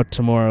coming out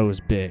tomorrow is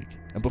big,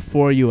 and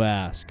before you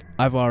ask,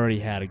 I've already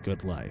had a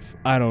good life.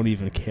 I don't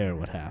even care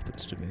what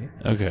happens to me."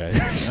 Okay.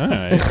 All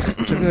right. I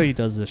feel like he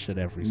does this shit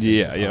every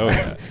single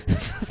time.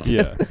 Yeah.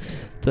 Yeah.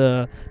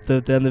 Then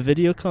the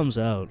video comes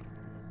out,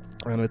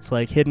 and it's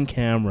like hidden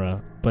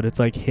camera, but it's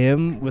like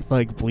him with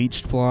like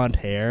bleached blonde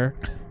hair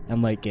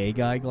and like gay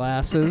guy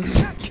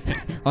glasses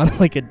on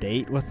like a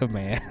date with a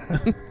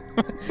man.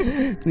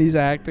 And he's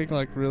acting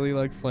like really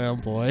like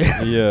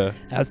flamboyant. Yeah.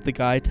 As the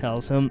guy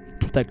tells him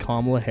that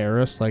Kamala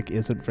Harris like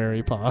isn't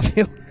very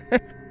popular.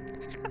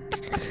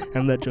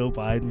 And that Joe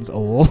Biden's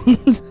old.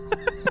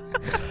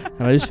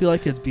 And I just feel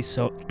like it'd be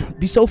so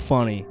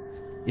funny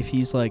if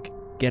he's like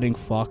getting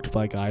fucked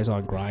by guys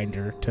on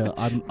Grindr to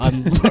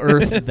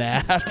unearth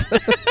that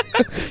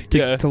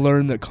to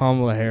learn that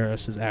Kamala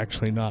Harris is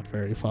actually not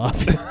very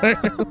popular.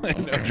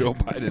 No, Joe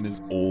Biden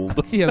is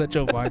old. Yeah, that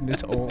Joe Biden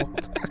is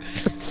old.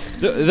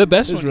 The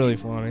best one, really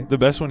funny. The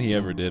best one he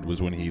ever did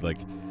was when he like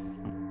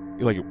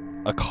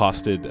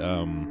accosted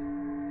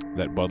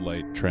that Bud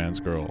Light trans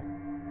girl.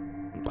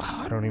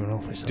 I don't even know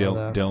if I saw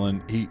that. Dylan,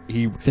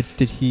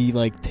 did he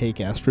like take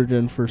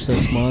estrogen for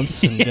 6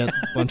 months and get a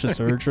bunch of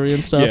surgery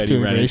and stuff to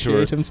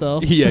ingratiate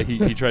himself? Yeah,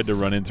 he tried to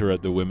run into her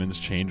at the women's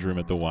change room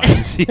at the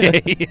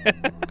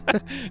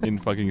YMCA in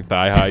fucking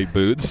thigh-high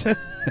boots and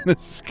a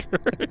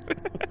skirt.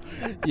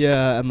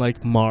 Yeah, and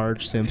like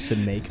Marge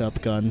Simpson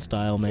makeup gun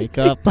style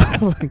makeup.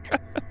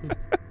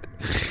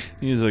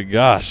 He's like,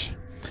 gosh.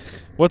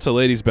 What's a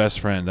lady's best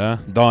friend, huh?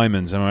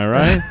 Diamonds, am I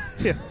right?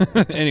 Yeah.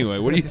 Anyway,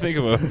 what do you think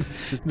about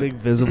this big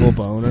visible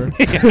boner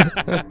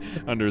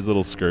under his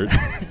little skirt?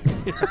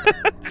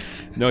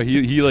 No,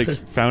 he like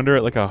found her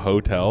at like a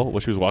hotel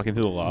while she was walking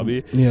through the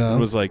lobby. Yeah, and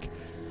was like,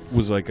 she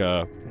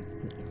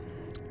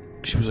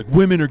was like,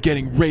 women are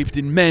getting raped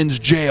in men's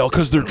jail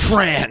because they're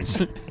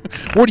trans.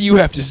 What do you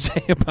have to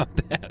say about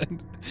that?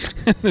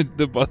 And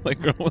the Bud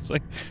Light girl was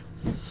like,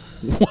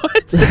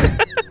 what?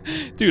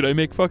 Dude, I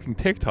make fucking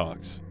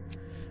TikToks.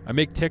 I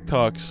make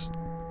TikToks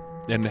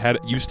and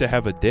used to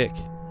have a dick.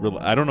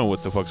 I don't know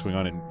what the fuck's going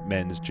on in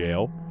men's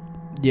jail.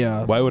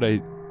 Yeah. Why would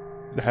I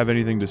have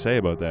anything to say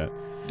about that?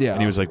 Yeah. And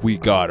he was like, we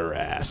got her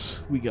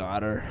ass. We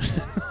got her.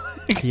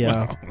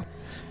 Yeah. Wow.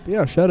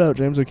 Yeah, shout out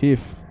James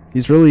O'Keefe.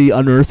 He's really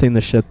unearthing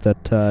the shit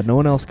that no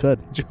one else could.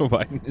 Joe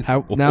Biden is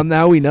old.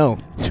 Now we know.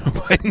 Joe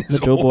Biden is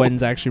Joe old.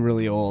 Biden's actually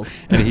really old.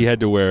 And he had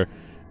to wear,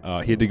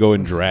 he had to go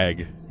in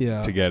drag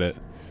to get it.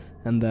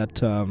 And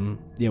that,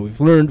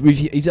 we've learned,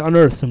 he's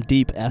unearthed some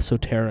deep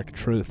esoteric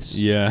truths.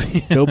 Yeah.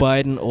 Joe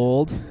Biden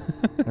old,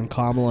 and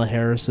Kamala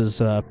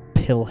Harris's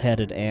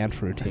pill-headed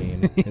ant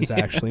routine is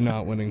actually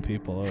not winning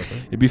people over.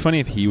 It'd be funny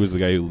if he was the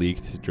guy who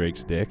leaked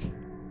Drake's dick.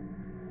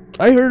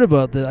 I heard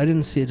about that. I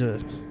didn't see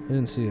it.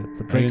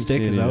 But Drake's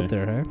dick is out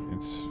there, hey?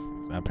 It's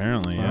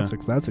apparently, well, yeah.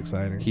 That's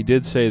exciting. He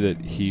did say that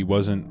he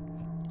wasn't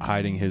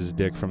hiding his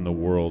dick from the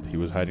world. He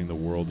was hiding the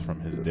world from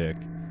his dick.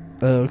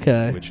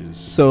 Okay. Which is...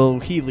 So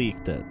he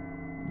leaked it.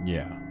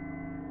 Yeah.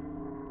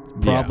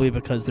 Probably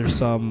because there's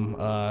some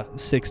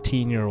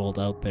 16-year-old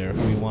out there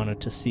who he wanted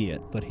to see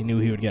it, but he knew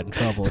he would get in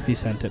trouble if he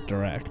sent it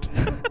direct.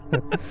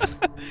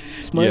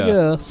 That's my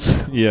guess.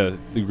 Yeah,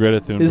 the Greta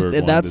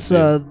Thunberg that's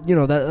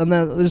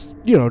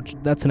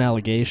that's an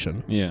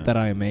allegation that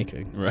I am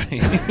making.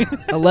 Right.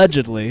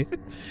 Allegedly,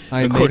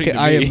 I am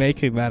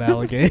making that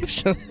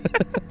allegation.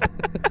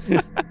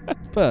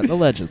 But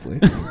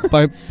allegedly,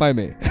 by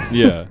me.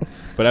 Yeah,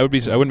 but I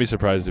wouldn't be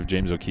surprised if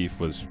James O'Keefe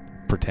was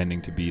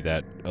pretending to be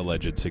that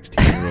alleged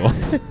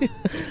 16-year-old.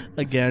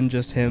 Again,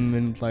 just him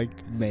in like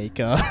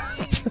makeup,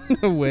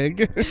 a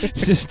wig,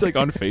 just like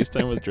on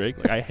FaceTime with Drake.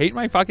 Like, I hate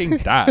my fucking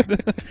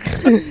dad.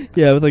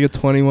 Yeah, with like a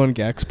 21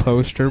 Gex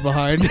poster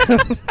behind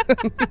him.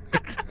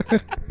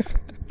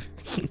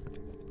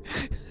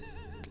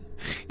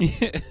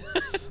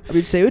 I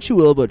mean, say what you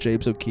will about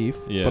James O'Keefe,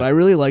 Yeah. but I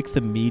really like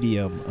the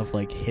medium of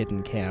like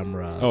hidden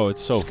camera. Oh,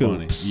 it's so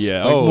scoops. funny.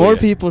 Yeah. Like, oh, more yeah.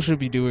 people should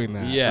be doing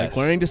that. Yes. Like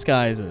wearing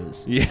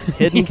disguises, Yeah.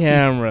 hidden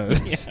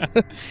cameras,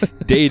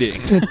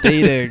 Dating.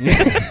 dating.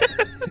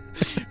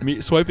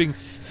 Swiping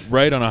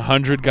right on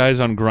 100 guys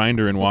on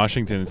Grindr in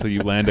Washington until you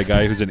land a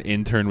guy who's an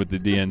intern with the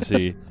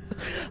DNC.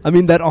 I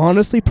mean, that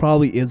honestly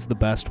probably is the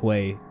best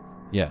way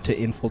Yes. to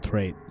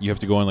infiltrate. You have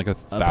to go on like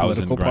 1,000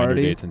 political Grindr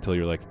party? dates until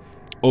you're like,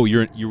 oh,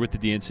 you're with the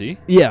DNC?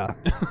 Yeah,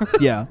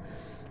 yeah.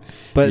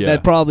 But Yeah.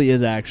 that probably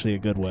is actually a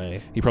good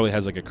way. He probably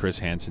has like a Chris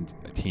Hansen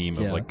team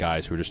of Yeah. like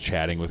guys who are just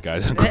chatting with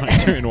guys on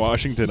Grindr in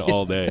Washington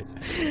all day.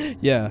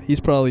 Yeah, he's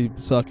probably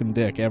sucking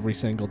dick every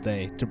single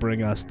day to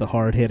bring us the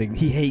hard hitting.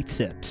 He hates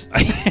it.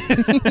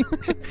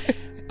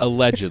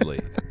 Allegedly.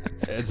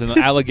 It's an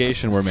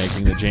allegation we're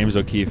making that James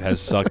O'Keefe has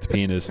sucked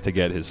penis to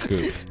get his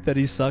scoop. That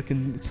he's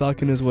sucking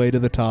his way to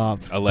the top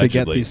to get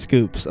Allegedly. these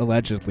scoops,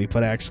 allegedly,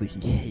 but actually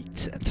he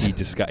hates it.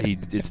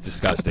 It's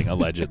disgusting,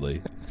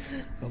 allegedly.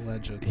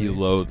 Allegedly. He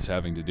loathes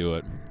having to do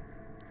it.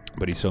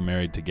 But he's so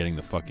married to getting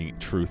the fucking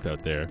truth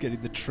out there.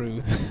 Getting the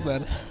truth.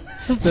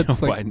 That's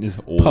Joe like Biden is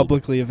old.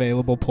 publicly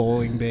available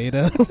polling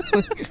data.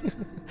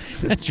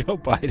 Joe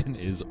Biden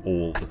is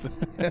old.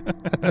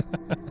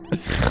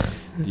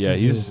 Yeah,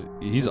 he's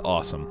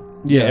awesome.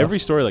 Yeah, every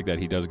story like that,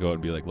 he does go out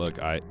and be like, look,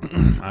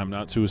 I'm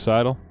not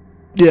suicidal.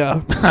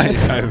 Yeah.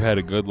 I've had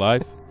a good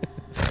life.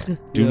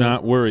 Do Yeah.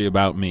 not worry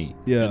about me.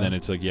 Yeah. And then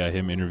it's like,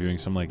 him interviewing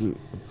some like,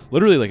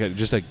 literally like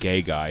just a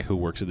gay guy who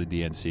works at the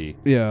DNC.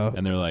 Yeah.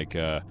 And they're like,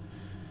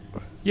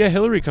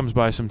 Hillary comes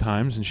by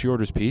sometimes and she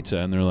orders pizza.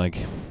 And they're like,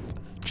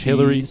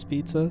 Cheese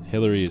pizza?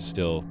 Hillary is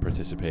still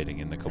participating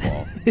in the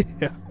cabal.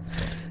 Yeah.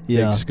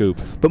 Yeah. Big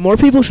scoop. But more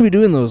people should be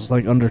doing those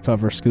like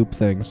undercover scoop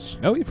things.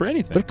 Oh, for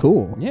anything. They're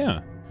cool.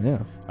 Yeah. Yeah.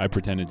 I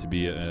pretended to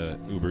be a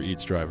Uber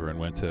Eats driver and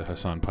went to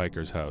Hassan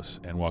Piker's house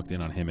and walked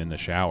in on him in the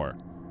shower.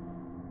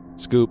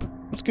 Scoop.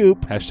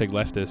 Scoop. Hashtag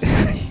leftist.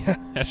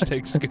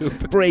 Hashtag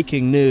scoop.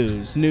 Breaking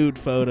news. Nude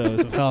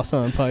photos of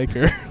Hassan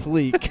Piker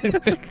leak.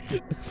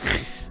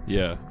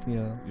 Yeah.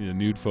 Yeah.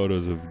 Nude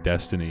photos of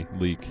Destiny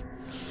leak.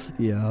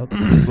 Yeah.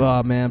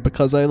 Oh, man,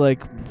 because I,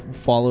 like,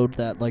 followed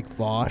that, like,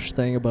 Vosh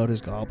thing about his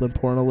goblin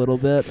porn a little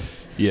bit.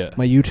 Yeah.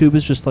 My YouTube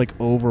is just, like,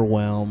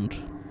 overwhelmed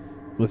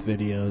with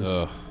videos.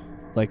 Ugh.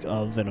 Like,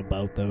 of and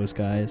about those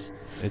guys.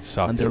 It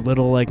sucks. And their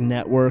little, like,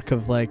 network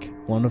of, like,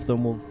 one of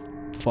them will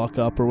fuck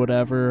up or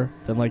whatever.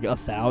 Then, like,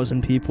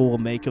 1,000 people will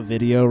make a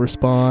video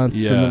response.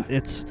 Yeah. And then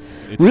it's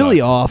It really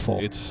sucks. awful.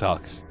 It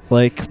sucks.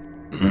 Like...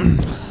 And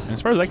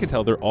as far as I can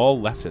tell, they're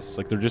all leftists.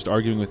 Like, they're just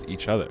arguing with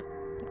each other.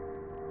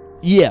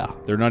 Yeah.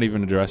 They're not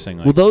even addressing,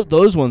 like... Well,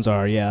 those ones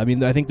are, yeah. I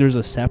mean, I think there's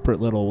a separate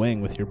little wing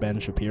with your Ben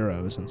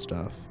Shapiro's and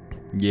stuff.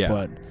 Yeah.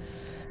 But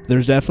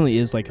there's definitely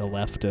is, like, a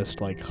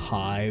leftist, like,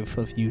 hive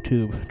of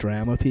YouTube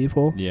drama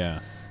people. Yeah.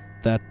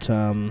 That,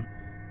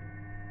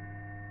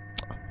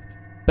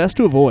 best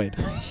to avoid.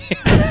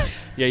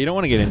 Yeah, you don't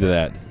want to get into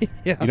that.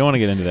 Yeah. You don't want to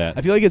get into that.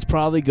 I feel like it's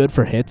probably good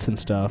for hits and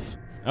stuff.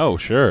 Oh,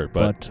 sure,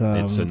 but But,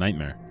 it's a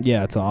nightmare.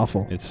 Yeah, it's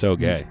awful. It's so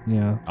gay.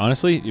 Yeah.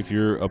 Honestly, if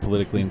you're a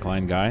politically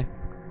inclined guy,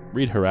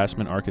 read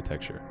Harassment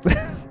Architecture.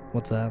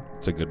 What's that?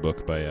 It's a good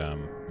book by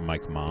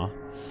Mike Ma.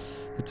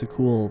 It's a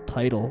cool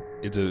title.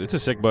 It's a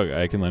sick book.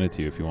 I can lend it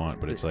to you if you want,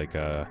 but it's like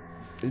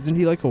Isn't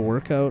he like a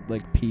workout,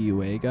 like,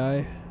 PUA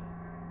guy?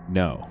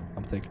 no,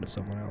 I'm thinking of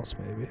someone else,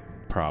 maybe.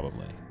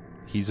 probably.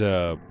 He's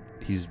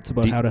It's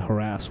about how to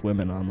harass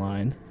women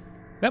online.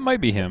 that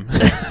might be him.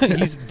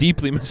 He's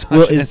deeply Well,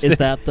 misogynistic. is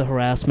that the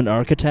harassment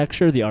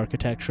architecture? The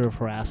architecture of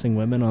harassing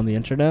women on the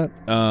internet?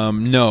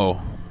 No,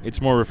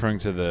 it's more referring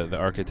to the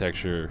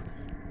architecture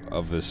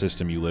of the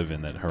system you live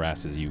in that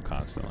harasses you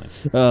constantly.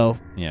 Oh,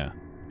 Yeah,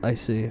 I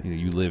see.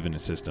 you live in a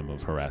system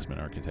of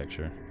harassment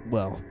architecture.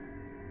 Well,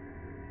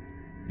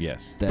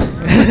 Yes,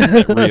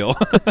 that real,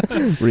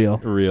 real,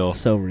 real.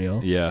 so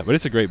real. Yeah, but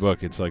it's a great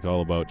book. It's like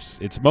all about.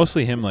 It's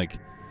mostly him. Like,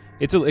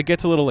 it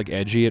gets a little like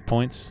edgy at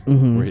points.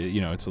 Mhm. Where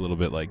it's a little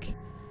bit like,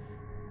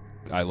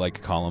 I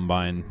like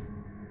Columbine.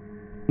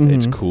 Mhm.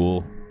 It's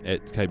cool.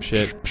 It's type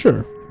shit.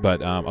 Sure.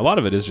 But a lot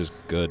of it is just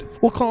good.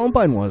 Well,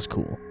 Columbine was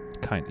cool.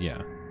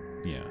 Yeah.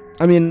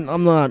 I mean,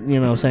 I'm not,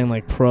 saying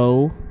like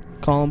pro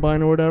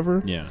Columbine or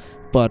whatever, Yeah.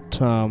 but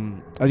I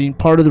mean,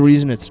 part of the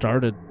reason it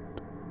started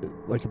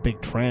like a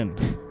big trend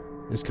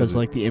is because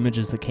like the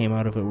images that came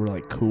out of it were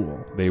like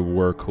cool. They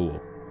were cool.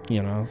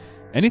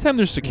 Anytime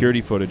there's security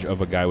footage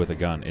of a guy with a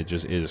gun, it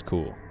just is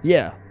cool.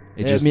 Yeah.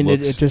 It just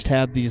it just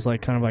had these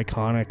like kind of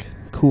iconic,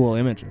 cool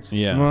images.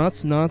 Yeah. No,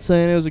 that's not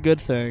saying it was a good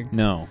thing.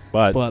 No,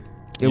 but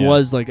It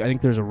was like, I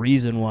think there's a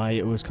reason why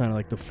it was kind of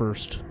like the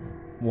first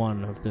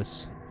one of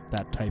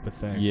that type of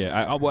thing.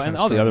 yeah. And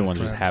all the other ones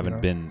just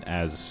haven't been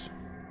as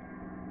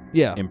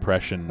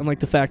impression. And like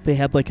the fact they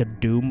had like a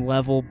Doom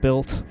level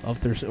built of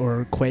their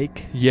or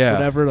Quake, yeah,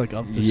 whatever, like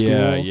of the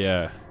school.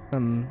 Yeah.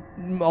 And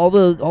all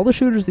the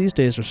shooters these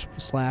days are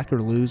slack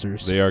or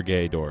losers. They are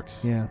gay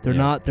dorks. Yeah,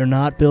 they're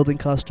not building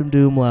custom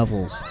Doom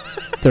levels.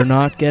 They're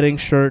not getting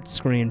shirts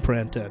screen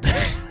printed.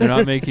 They're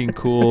not making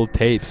cool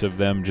tapes of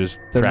them just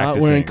They're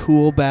practicing. not wearing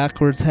cool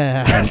backwards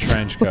hats and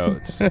trench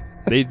coats.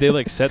 They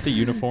like set the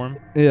uniform.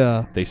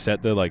 Yeah. They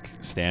set the like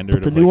standard.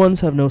 But the new ones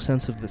have no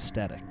sense of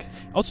aesthetic.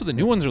 Also, the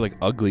new ones are like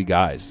ugly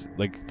guys.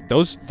 Like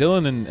those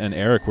Dylan and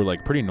Eric were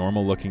like pretty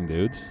normal looking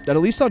dudes. That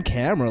at least on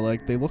camera,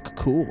 like they look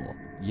cool.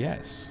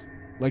 Yes.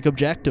 Like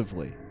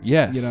objectively.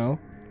 Yes. You know?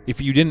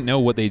 If you didn't know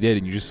what they did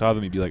and you just saw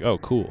them, you'd be like, oh,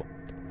 cool.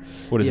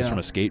 What is this, from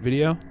a skate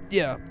video?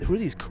 Yeah. Who are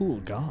these cool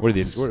guys? What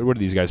are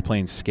these guys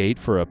playing skate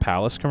for a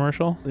Palace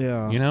commercial?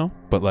 Yeah. You know?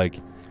 But like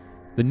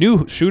the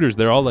new shooters,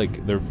 they're all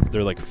like their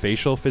like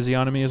facial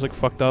physiognomy is like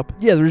fucked up.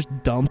 Yeah, they're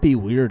just dumpy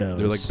weirdos.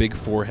 They're like big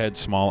forehead,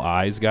 small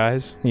eyes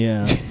guys.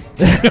 Yeah.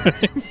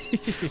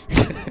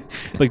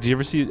 Like, do you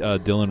ever see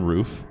Dylan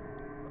Roof?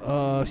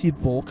 See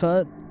bowl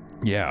cut?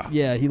 Yeah.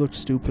 Yeah, he looked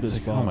stupid as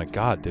fuck. Oh my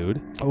god,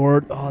 dude.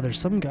 Or there's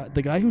some guy,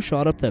 the guy who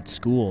shot up that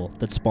school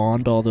that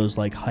spawned all those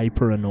like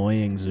hyper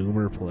annoying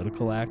Zoomer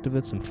political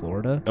activists in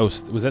Florida. Oh,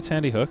 was that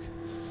Sandy Hook?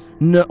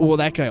 No, well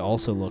that guy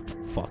also looked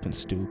fucking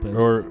stupid.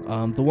 Or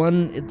the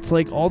one, it's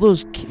like all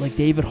those like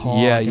David Hogg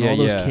and all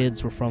those yeah.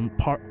 kids were from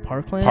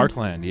Parkland.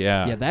 Parkland,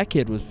 yeah. Yeah, that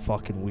kid was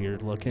fucking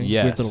weird looking.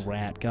 Yes. Weird little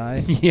rat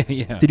guy.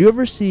 yeah. Did you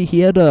ever see? He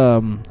had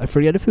I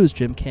forget if it was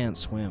Jim Can't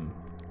Swim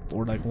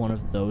or like one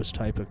of those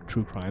type of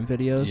true crime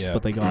videos. Yeah.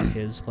 But they got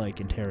his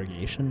like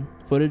interrogation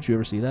footage. You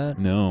ever see that?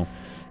 No.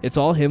 It's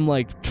all him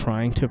like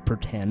trying to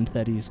pretend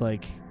that he's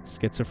like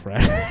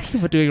schizophrenic,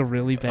 but doing a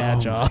really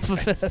bad job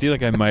of it. I feel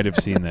like I might have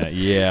seen that.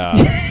 Yeah.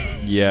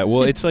 Yeah.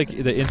 Well, it's like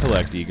the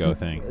intellect ego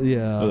thing.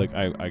 Yeah. But like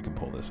I can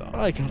pull this off.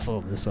 I can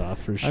pull this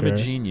off for sure. I'm a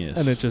genius.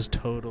 And it just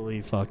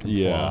totally fucking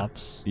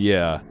flops.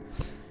 Yeah.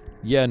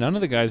 Yeah, none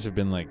of the guys have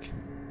been like...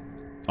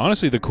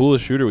 Honestly, the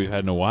coolest shooter we've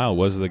had in a while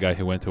was the guy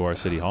who went to our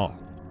city hall.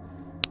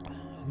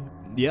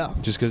 Yeah.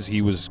 Just because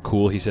he was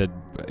cool. He said...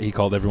 He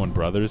called everyone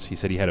brothers. He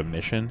said he had a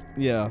mission.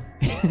 Yeah.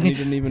 And he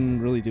didn't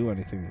even really do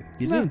anything.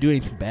 He didn't even do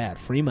anything bad.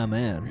 Free my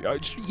man.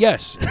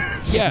 Yes.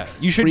 Yeah.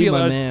 You should Free be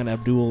allowed... my man,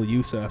 Abdul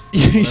Yusuf.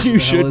 You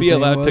should be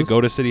allowed to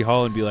go to City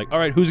Hall and be like, all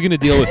right, who's going to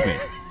deal with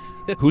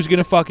me? Who's going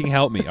to fucking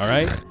help me, all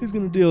right? Who's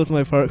going to deal with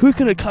my part? Who's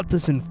going to cut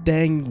this in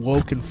dang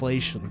woke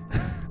inflation?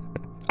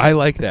 I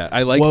like that.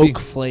 I like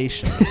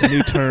Wokeflation. It's a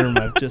new term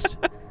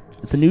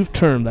It's a new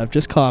term that I've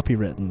just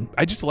copywritten.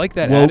 I just like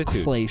that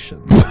attitude.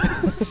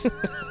 Wokeflation.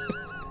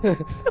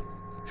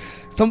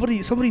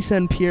 Somebody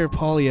send Pierre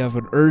Polyev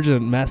an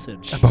urgent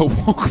message about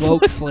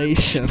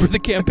wokeflation for the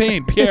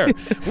campaign. Pierre,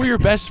 we're your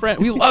best friend.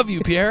 We love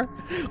you, Pierre.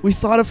 We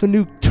thought of a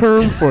new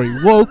term for you,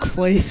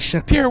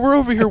 wokeflation. Pierre, we're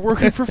over here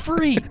working for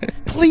free.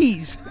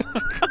 Please.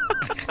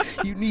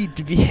 You need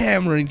to be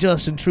hammering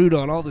Justin Trudeau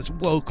on all this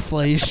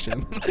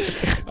wokeflation.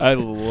 I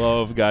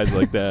love guys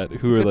like that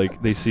who are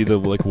like, they see the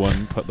like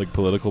one like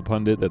political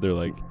pundit that they're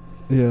like,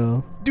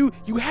 yeah, dude,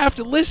 you have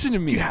to listen to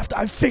me.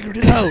 I figured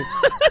it out.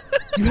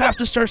 You have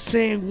to start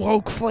saying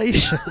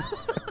wokeflation.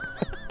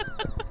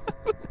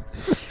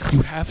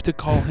 You have to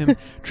call him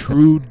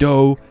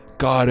Trudeau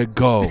gotta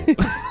go.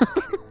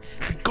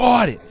 I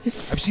got it.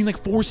 I've seen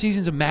like 4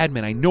 seasons of Mad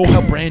Men. I know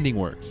how branding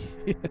works.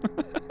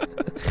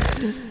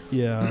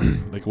 Yeah.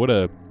 Like what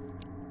a...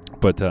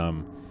 But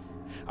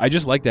I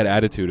just like that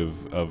attitude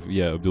of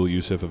Abdul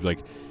Yusuf of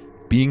like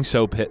being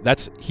so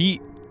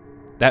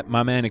that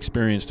my man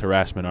experienced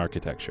harassment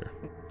architecture.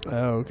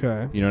 Oh,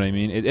 okay. You know what I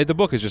mean? The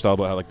book is just all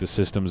about how like the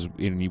systems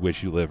in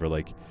which you live are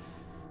like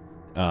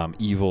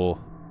evil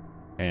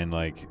and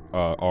like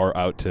are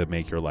out to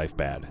make your life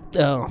bad.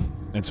 Oh.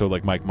 And so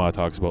like Mike Ma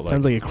talks about like...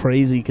 Sounds like a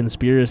crazy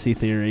conspiracy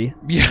theory.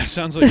 Yeah, it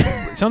sounds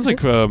like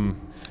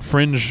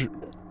fringe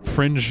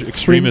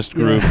extremist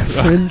group. Yeah,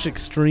 fringe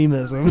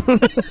extremism.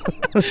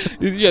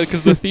 Yeah,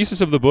 because the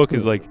thesis of the book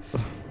is like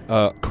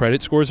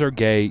credit scores are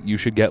gay. You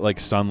should get like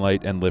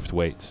sunlight and lift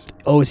weights.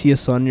 Oh, is he a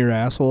sun your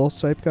asshole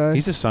type guy?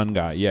 He's a sun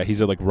guy. Yeah,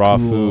 he's a like raw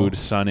food,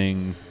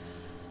 sunning,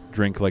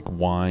 drink like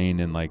wine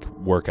and like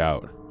work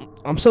out.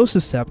 I'm so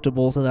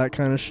susceptible to that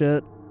kind of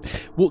shit.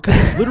 Well, because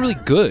it's literally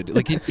good.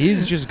 Like it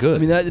is just good. I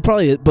mean, that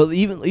probably. But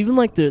even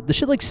like the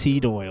shit like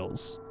seed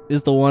oils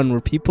is the one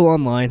where people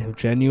online have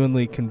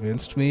genuinely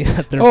convinced me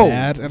that they're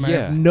bad, and I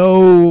have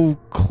no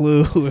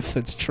clue if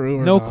it's true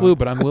or not. No clue,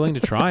 but I'm willing to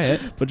try it.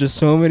 But just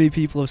so many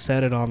people have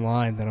said it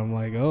online that I'm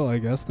like, oh, I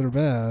guess they're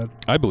bad.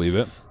 I believe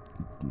it.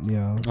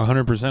 Yeah.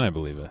 100% I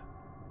believe it.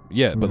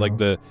 Yeah, but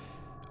like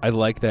I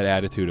like that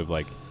attitude of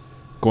like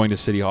going to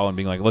City Hall and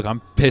being like, look,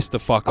 I'm pissed the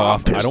fuck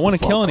off. I don't want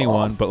to kill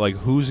anyone, but like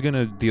who's going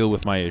to deal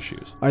with my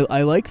issues?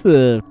 I like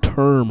the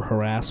term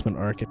harassment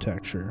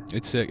architecture.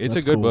 It's sick. It's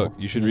That's a good cool. book.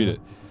 You should read it.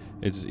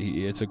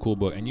 It's a cool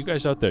book. And you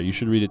guys out there, you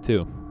should read it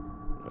too.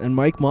 And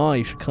Mike Ma,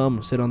 you should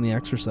come sit on the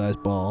exercise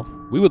ball.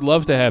 We would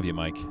love to have you,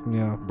 Mike.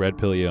 Yeah. Red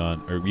pill you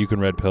on, or you can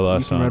red pill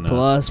us on. You can red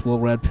pill us. We'll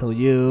red pill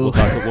you.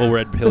 We'll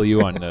red pill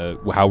you on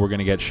how we're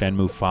gonna get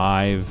Shenmue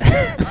 5.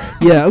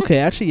 Yeah, okay,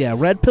 actually, yeah,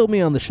 red pill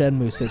me on the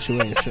Shenmue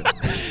situation.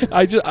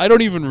 I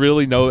don't even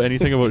really know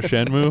anything about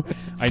Shenmue.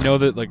 I know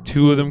that like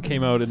 2 of them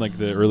came out in like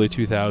the early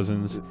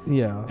 2000s.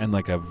 Yeah. And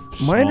like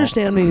my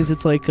understanding is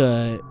it's like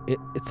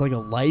it's like a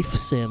life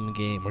sim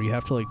game where you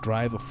have to like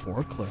drive a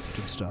forklift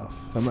and stuff.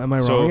 Am I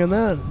wrong in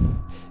that?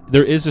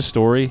 There is a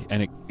story,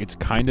 and it's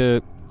kind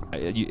of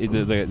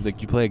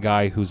like you play a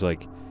guy who's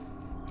like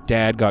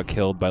dad got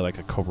killed by like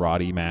a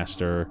karate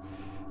master,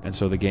 and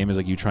so the game is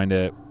like you trying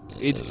to.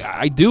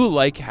 I do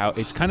like how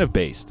it's kind of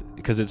based,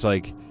 because it's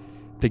like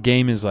the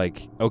game is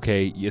like,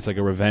 okay, it's like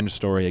a revenge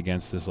story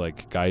against this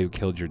like guy who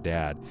killed your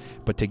dad,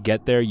 but to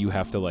get there you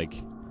have to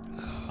like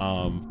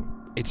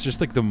it's just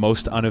like the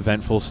most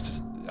uneventful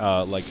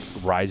like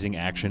rising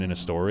action in a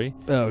story.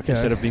 Oh, okay.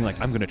 Instead of being like,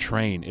 I'm gonna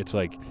train, it's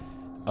like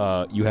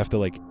you have to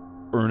like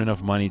earn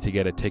enough money to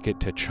get a ticket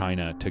to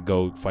China to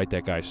go fight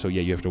that guy. So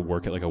yeah, you have to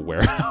work at like a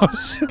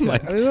warehouse.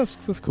 Like, I mean,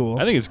 that's cool.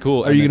 I think it's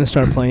cool. Are you gonna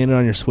start playing it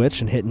on your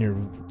Switch and hitting your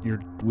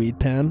weed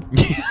pen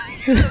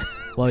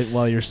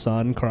while your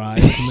son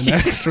cries in the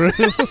next room?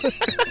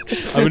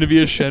 I'm gonna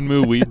be a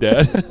Shenmue weed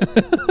dad.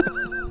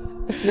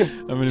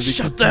 I'm gonna be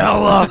shut the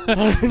hell up.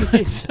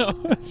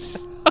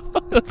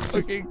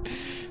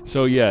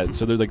 So yeah,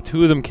 so there's like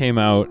 2 of them came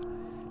out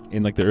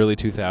in like the early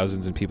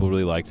 2000s, and people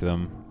really liked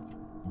them.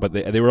 But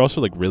they were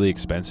also like really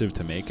expensive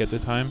to make at the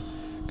time,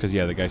 because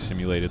yeah, the guy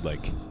simulated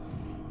like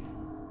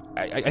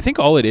I think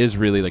all it is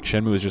really like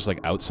Shenmue is just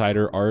like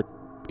outsider art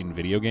in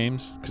video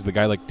games, because the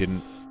guy like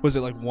didn't. Was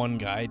it like one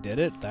guy did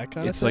it, that kind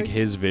of thing? It's like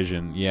his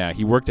vision. Yeah,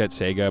 he worked at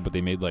Sega, but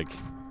they made like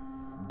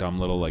dumb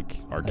little like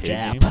arcade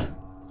games.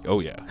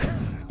 Oh yeah,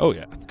 oh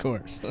yeah, of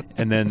course.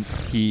 And then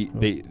the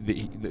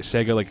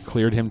Sega like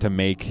cleared him to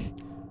make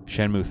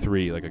Shenmue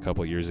 3 like a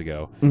couple years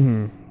ago.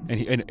 Mm-hmm. And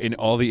he, in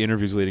all the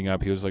interviews leading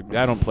up, he was like,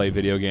 I don't play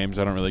video games.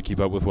 I don't really keep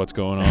up with what's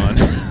going on.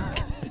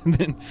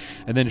 and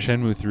then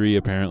Shenmue 3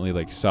 apparently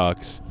like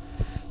sucks.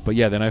 But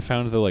yeah, then I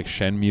found the like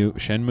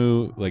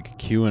Shenmue like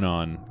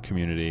QAnon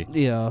community.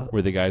 Yeah.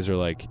 Where the guys are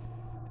like,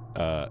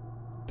 I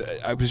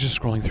was just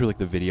scrolling through like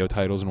the video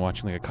titles and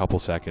watching like a couple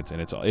seconds,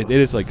 and it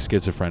is like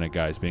schizophrenic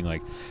guys being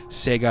like,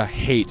 Sega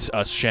hates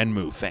us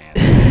Shenmue fans.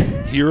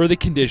 Here are the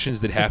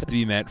conditions that have to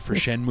be met for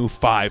Shenmue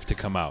 5 to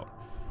come out.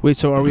 Wait,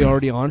 so are we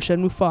already on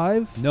Shenmue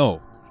 5?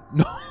 No.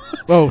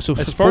 Oh, so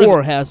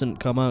 4 hasn't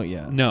come out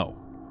yet. No.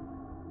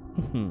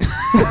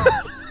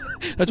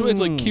 That's why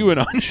it's like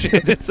QAnon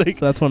shit. It's like,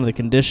 so that's one of the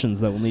conditions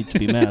that will need to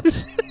be met.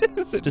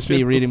 Just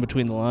me reading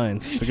between the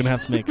lines. They're going to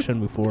have to make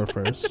Shenmue 4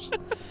 first.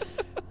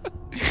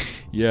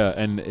 Yeah,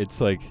 and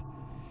it's like,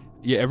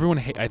 yeah,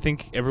 I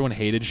think everyone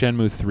hated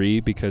Shenmue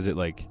 3 because it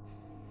like,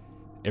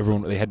 there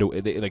was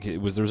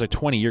a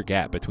 20-year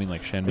gap between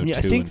like Shenmue 2 and 3.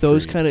 I think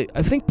those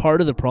I think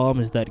part of the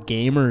problem is that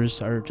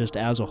gamers are just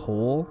as a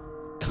whole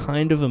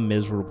kind of a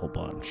miserable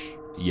bunch.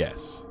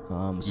 Yes.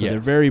 So they're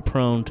very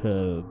prone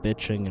to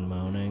bitching and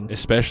moaning.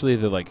 Especially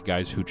the like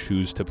guys who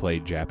choose to play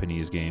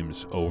Japanese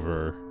games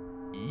over.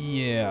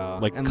 Yeah.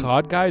 Like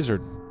COD guys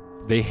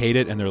they hate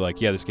it, and they're like,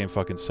 yeah, this game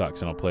fucking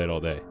sucks, and I'll play it all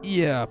day.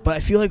 Yeah, but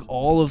I feel like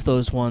all of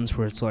those ones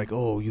where it's like,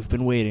 oh, you've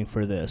been waiting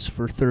for this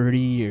for 30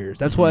 years.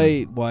 That's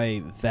why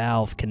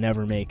Valve can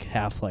never make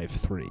Half-Life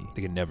 3.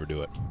 They can never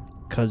do it.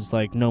 Because,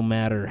 like, no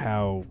matter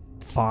how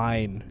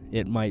fine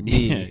it might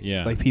be,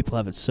 yeah. Like, people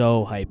have it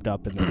so hyped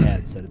up in their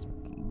heads that it's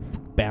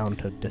bound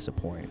to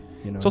disappoint.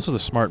 You know? It's also the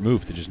smart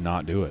move to just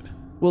not do it.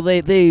 Well,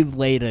 they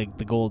laid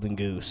the golden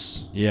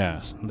goose.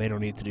 Yeah. They don't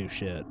need to do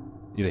shit.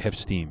 Yeah, they have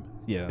Steam.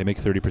 Yeah. They make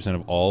 30%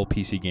 of all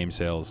PC game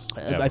sales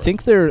ever. I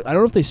think I don't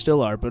know if they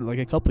still are, but like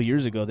a couple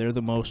years ago, they're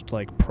the most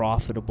like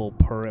profitable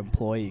per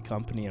employee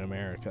company in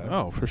America.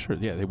 Oh, for sure.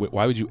 Yeah.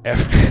 Why would you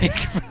ever make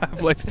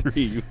Half-Life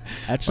 3?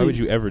 Actually, why would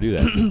you ever do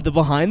that? The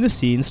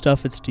behind-the-scenes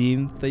stuff at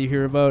Steam that you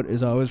hear about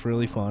is always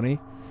really funny.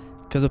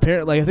 Because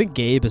apparently, I think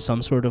Gabe is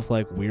some sort of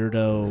like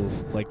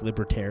weirdo, like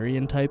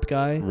libertarian type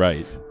guy.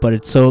 Right. But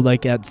it's so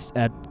like at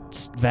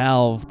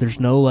Valve, there's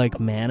no like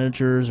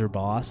managers or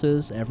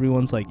bosses.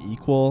 Everyone's like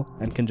equal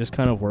and can just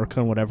kind of work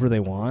on whatever they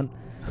want.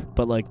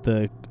 But like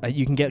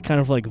you can get kind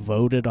of like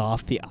voted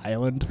off the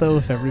island though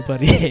if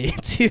everybody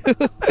hates you.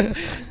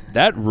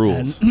 That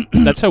rules.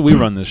 That's how we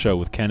run this show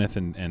with Kenneth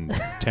and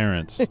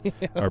Terrence,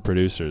 our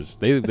producers.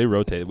 They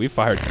rotate. We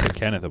fired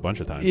Kenneth a bunch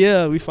of times.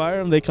 Yeah, we fire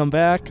them. They come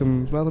back,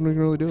 and nothing we can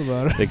really do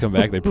about it. They come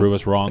back. They prove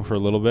us wrong for a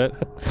little bit,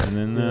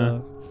 and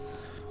then.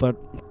 But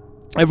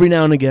every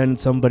now and again,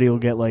 somebody will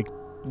get like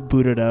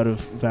booted out of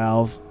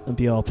Valve and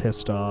be all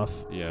pissed off.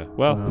 Yeah.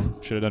 Well,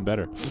 should have done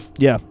better.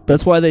 Yeah,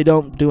 that's why they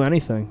don't do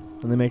anything,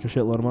 and they make a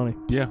shitload of money.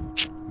 Yeah,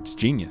 it's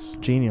genius.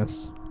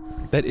 Genius.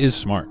 That is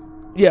smart.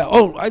 Yeah.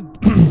 Oh, I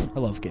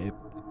love Gabe.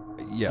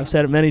 Yeah. I've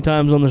said it many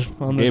times on the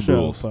Gabe show.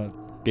 Rules.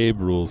 But Gabe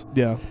rules.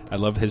 Yeah. I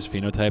love his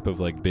phenotype of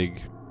like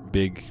big,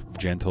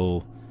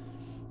 gentle.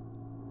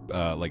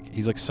 Like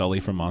he's like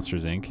Sully from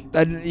Monsters Inc.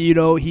 And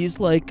he's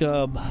like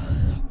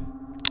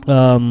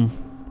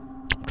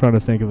trying to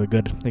think of a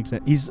good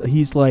example.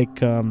 He's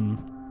like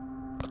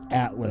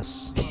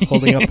Atlas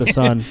holding up the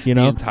sun. You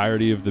know, the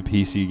entirety of the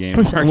PC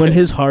game market. When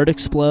his heart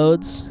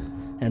explodes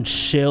and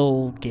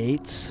Shill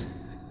Gates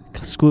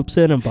swoops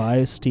in and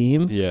buys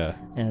Steam. Yeah.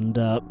 And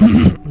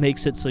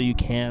makes it so you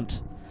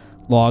can't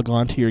log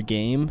on to your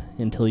game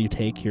until you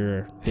take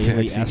your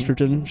daily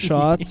estrogen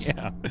shots.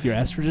 Yeah. Your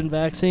estrogen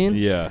vaccine.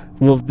 Yeah.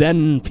 Well,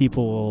 then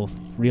people will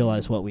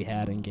realize what we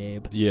had in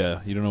Gabe.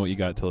 Yeah. You don't know what you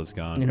got till it's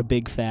gone. And a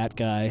big fat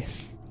guy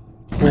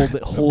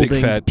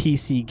holding fat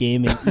PC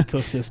gaming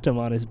ecosystem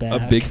on his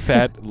back. A big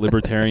fat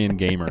libertarian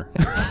gamer.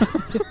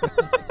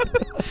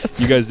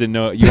 You guys didn't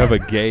know you have a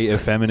gay,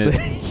 effeminate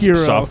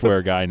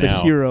software guy now.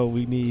 The hero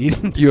we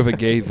need. You have a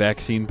gay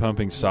vaccine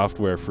pumping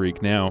software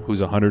freak now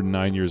who's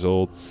 109 years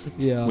old.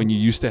 Yeah. When you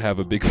used to have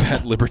a big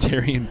fat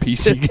libertarian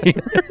PC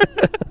gamer.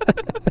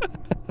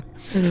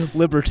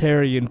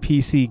 Libertarian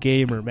PC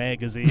Gamer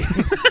magazine.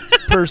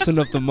 Person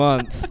of the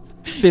month.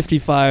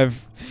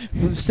 75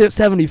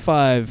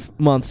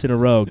 months in a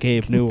row,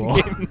 Gabe Newell.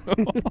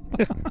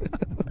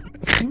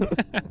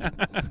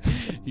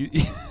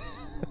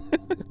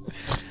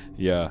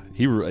 Yeah,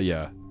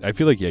 I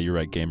feel like you're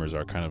right. Gamers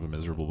are kind of a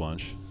miserable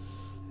bunch.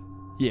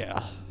 Yeah,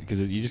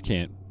 because you just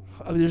can't.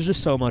 There's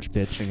just so much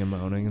bitching and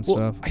moaning and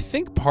stuff. I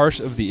think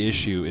part of the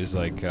issue is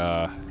like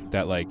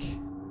that. Like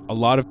a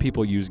lot of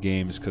people use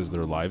games because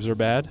their lives are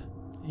bad.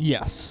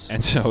 Yes,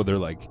 and so they're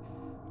like,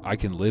 I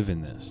can live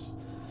in this.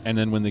 And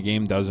then when the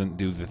game doesn't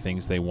do the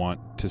things they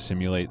want to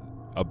simulate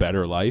a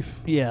better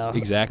life,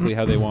 exactly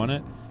how they want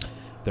it,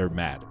 they're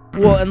mad.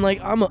 Well, and like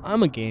I'm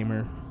a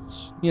gamer.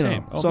 You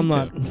Same. know, so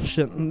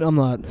I'm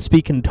not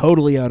speaking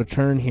totally out of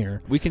turn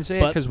here. We can say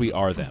it because we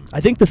are them.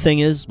 I think the thing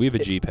is, we have a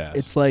G-Pass.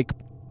 It's like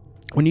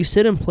when you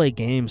sit and play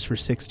games for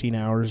 16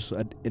 hours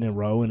in a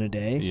row in a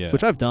day,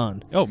 which I've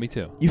done. Oh, me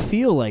too. You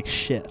feel like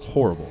shit.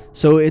 Horrible.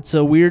 So it's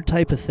a weird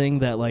type of thing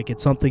that like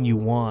it's something you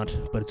want,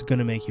 but it's going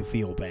to make you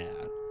feel bad.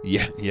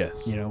 Yeah.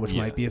 Yes. You know, which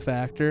might be a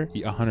factor.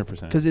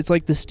 100%. Because it's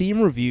like the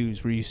Steam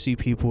reviews where you see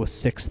people with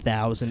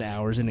 6,000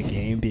 hours in a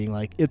game being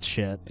like, "It's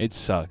shit. It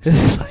sucks."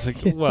 It's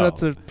like, well,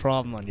 that's a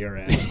problem on your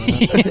end.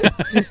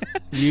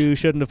 You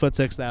shouldn't have put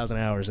 6,000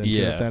 hours into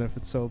it then if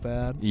it's so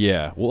bad.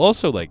 Yeah. Well,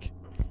 also like,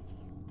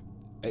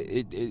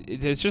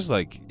 it's just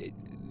like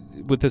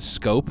with the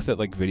scope that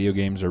like video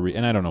games are,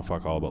 and I don't know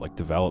fuck all about like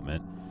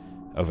development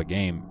of a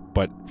game,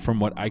 but from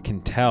what I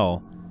can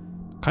tell,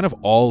 kind of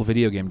all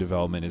video game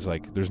development is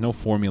like there's no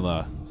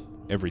formula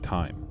every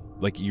time.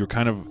 Like you're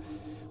kind of,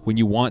 when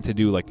you want to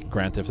do like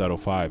Grand Theft Auto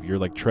 5, you're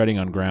like treading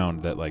on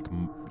ground that like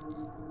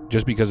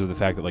just because of the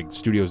fact that like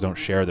studios don't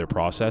share their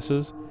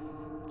processes,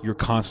 you're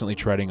constantly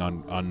treading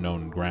on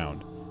unknown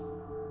ground.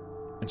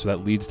 And so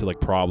that leads to like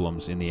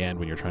problems in the end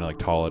when you're trying to like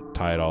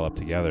tie it all up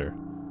together.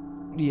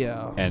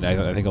 Yeah. And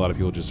I think a lot of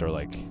people just are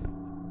like,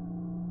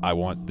 I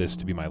want this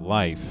to be my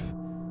life,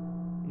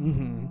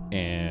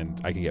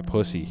 and I can get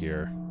pussy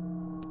here.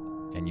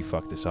 And you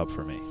fucked this up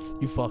for me.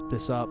 You fucked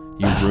this up.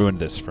 You ruined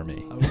this for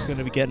me. I was going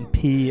to be getting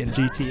P in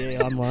GTA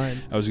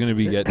Online. I was going to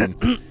be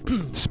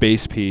getting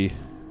space P.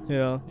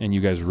 Yeah. And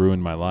you guys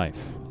ruined my life.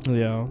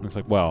 Yeah. And it's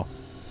like, well.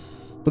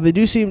 But they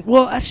do seem...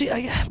 Well,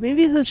 actually,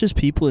 maybe that's just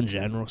people in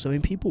general. Because, I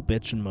mean, people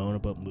bitch and moan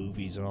about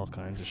movies and all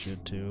kinds of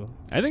shit, too.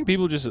 I think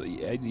people just...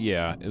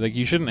 Yeah. Like,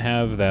 you shouldn't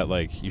have that,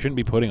 like... You shouldn't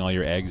be putting all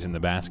your eggs in the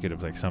basket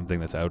of, like, something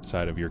that's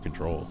outside of your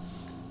control.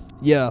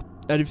 Yeah.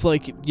 And if,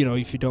 like, you know,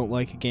 if you don't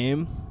like a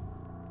game...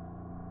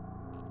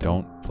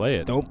 Don't play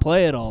it. Don't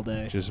play it all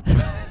day. Just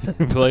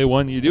play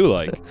one you do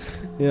like.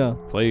 Yeah.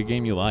 Play a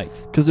game you like.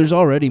 Because there's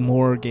already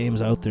more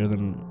games out there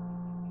than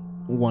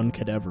one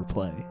could ever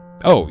play.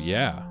 Oh,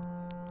 yeah.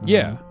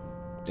 Yeah.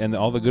 And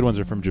all the good ones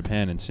are from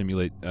Japan and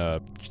simulate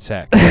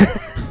sex.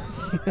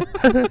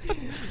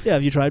 Yeah,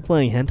 have you tried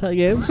playing hentai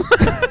games?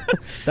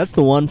 That's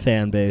the one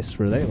fan base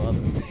where they love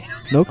it.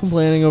 No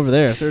complaining over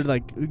there. They're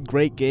like,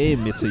 great game,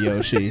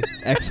 Mitsuyoshi.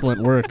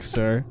 Excellent work,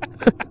 sir.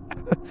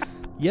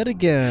 Yet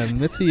again,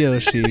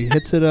 Mitsuyoshi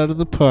hits it out of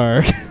the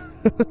park.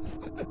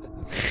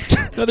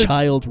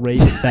 Child Rape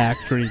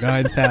Factory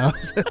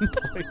 9000.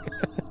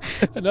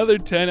 Another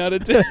 10 out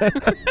of 10.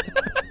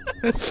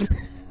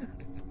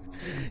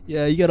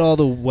 Yeah, you got all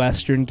the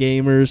Western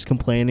gamers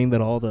complaining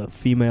that all the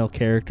female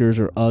characters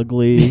are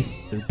ugly.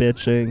 They're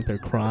bitching. They're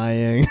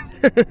crying.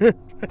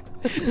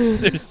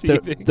 They're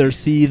seething. They're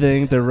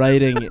seething. They're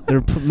writing.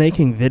 They're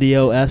making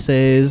video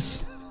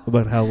essays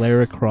about how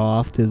Lara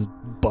Croft is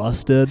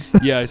busted.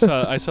 Yeah, I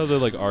saw the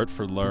like art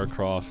for Lara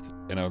Croft,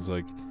 and I was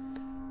like,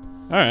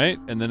 all right.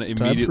 And then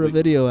immediately, time for a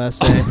video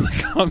essay.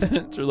 The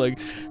comments are like,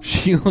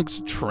 she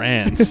looks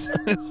trans.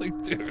 It's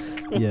like,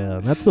 dude. Yeah,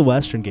 that's the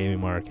Western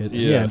gaming market.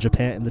 Yeah, in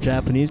Japan, in the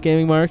Japanese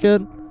gaming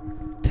market,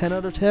 10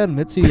 out of 10,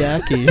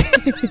 Mitsuyaki.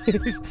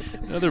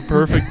 Another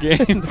perfect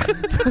game.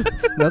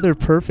 Another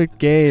perfect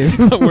game.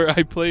 Where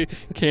I play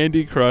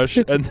Candy Crush,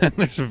 and then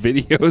there's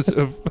videos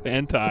of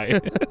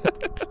hentai.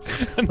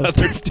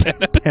 Another 10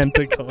 out of 10.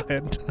 Tentacle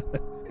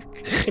hentai.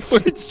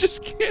 Where it's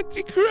just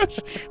Candy Crush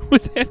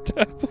with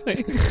hentai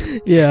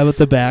playing. Yeah, but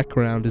the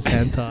background is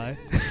hentai.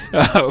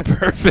 Oh,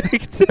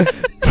 perfect.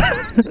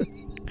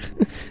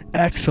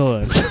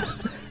 Excellent.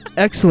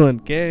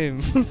 Excellent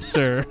game,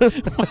 sir.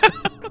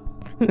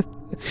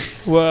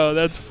 Wow,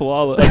 that's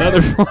flawless.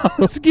 Another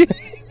flawless game.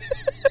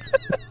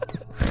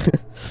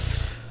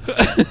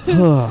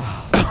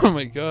 Oh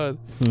my god.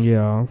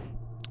 Yeah.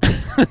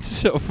 That's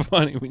so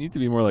funny. We need to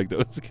be more like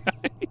those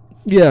guys.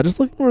 Yeah, just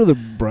look for the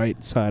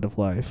bright side of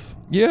life.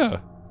 Yeah.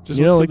 Just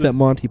You know, like that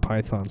Monty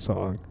Python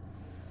song.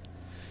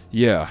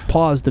 Yeah.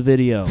 Pause the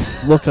video.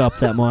 Look up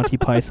that Monty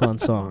Python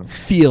song.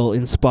 Feel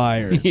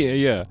inspired.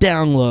 Yeah.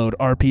 Download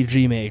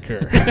RPG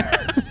Maker.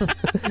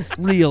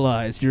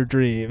 Realize your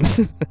dreams.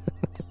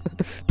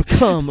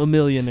 Become a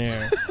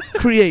millionaire.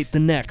 Create the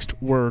next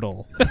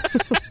Wordle.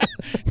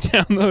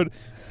 Download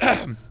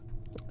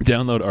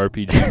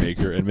RPG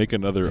Maker and make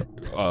another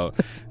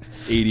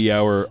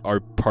 80-hour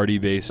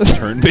party-based,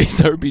 turn-based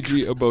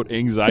RPG about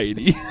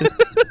anxiety.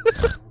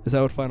 Is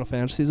that what Final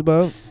Fantasy is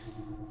about?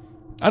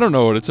 I don't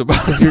know what it's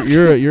about.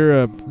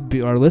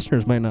 Our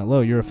listeners might not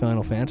know. You're a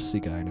Final Fantasy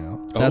guy now.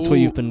 That's what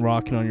you've been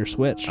rocking on your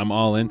Switch. I'm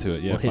all into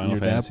it. Yeah, Final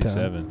Fantasy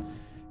 7.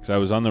 Because I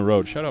was on the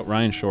road. Shout out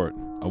Ryan Short,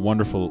 a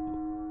wonderful,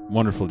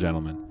 wonderful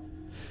gentleman,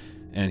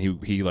 and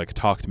he like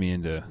talked me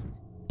into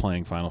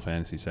playing Final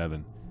Fantasy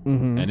 7.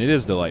 Mm-hmm. And it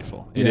is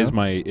delightful.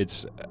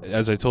 It's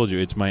as I told you,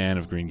 it's my Anne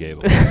of Green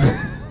Gables.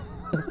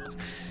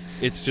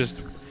 It's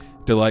just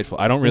delightful.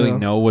 I don't really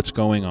know what's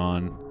going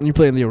on. You're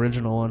playing the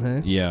original one,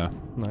 hey? Yeah.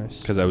 Nice.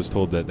 Because I was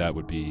told that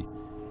would be,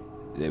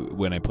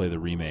 when I play the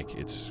remake,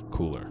 it's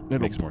cooler. It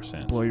makes more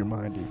sense. Blow your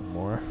mind even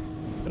more.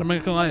 But I'm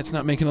not gonna lie, it's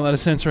not making a lot of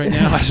sense right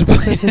now. As I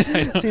play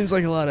it. Seems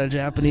like a lot of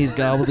Japanese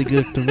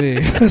gobbledygook to me.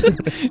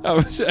 I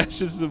was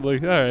just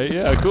like, all right,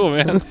 yeah, cool,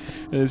 man.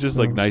 And it's just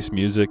like nice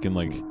music and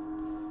like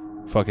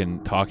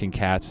fucking talking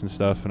cats and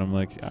stuff, and I'm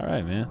like, all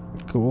right, man,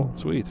 cool,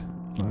 sweet.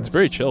 Nice. It's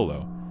very chill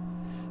though.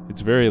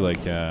 It's very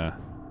like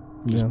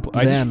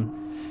zen.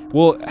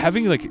 Well,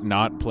 having like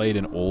not played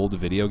an old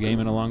video game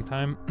in a long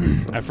time,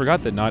 I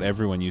forgot that not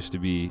everyone used to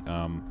be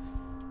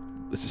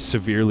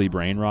severely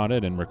brain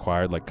rotted and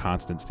required like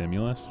constant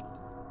stimulus.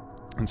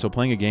 And so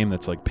playing a game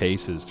that's like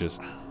pace is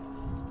just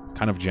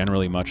kind of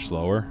generally much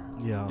slower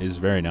is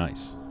very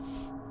nice.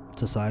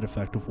 It's a side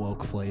effect of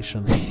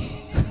wokeflation.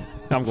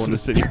 I'm going to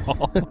City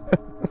Hall.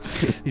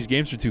 These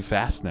games are too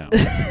fast now.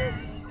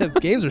 These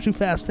games are too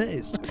fast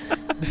paced.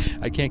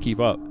 I can't keep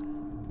up.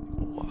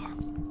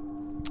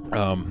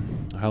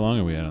 How long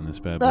are we at on this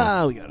bad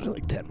boy? We got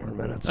like 10 more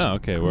minutes. Oh,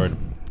 okay, word.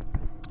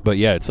 But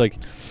yeah,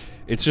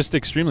 it's just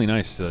extremely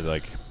nice to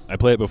like. I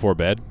play it before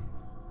bed.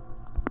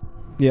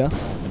 Yeah.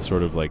 And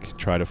sort of like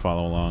try to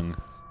follow along.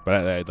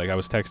 But I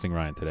was texting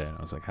Ryan today, and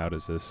I was like, "How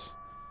does this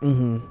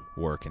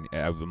work?" And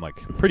I'm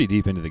like pretty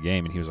deep into the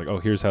game, and he was like, "Oh,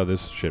 here's how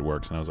this shit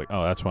works." And I was like,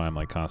 "Oh, that's why I'm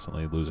like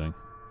constantly losing."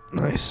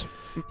 Nice.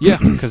 Yeah,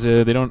 because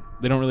they don't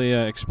really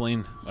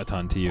explain a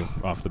ton to you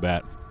off the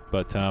bat.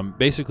 But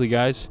basically,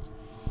 guys,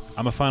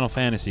 I'm a Final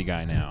Fantasy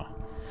guy now,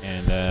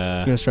 and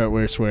I'm gonna start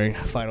wearing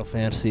Final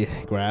Fantasy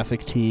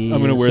graphic tees.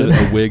 I'm gonna wear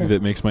a wig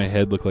that makes my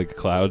head look like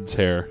Cloud's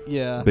hair.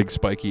 Yeah. Big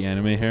spiky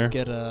anime hair.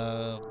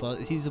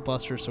 He's a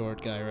Buster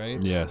Sword guy,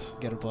 right? Yes.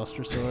 Get a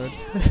Buster Sword.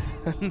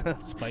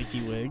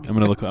 Spiky wig. I'm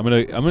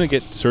gonna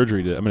get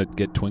surgery I'm gonna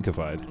get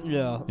twinkified.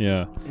 Yeah.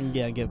 Yeah.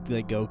 Yeah, get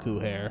like Goku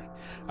hair.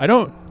 I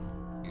don't.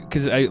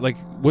 Because I like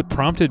what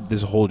prompted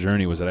this whole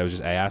journey was that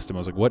I asked him, I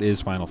was like, what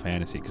is Final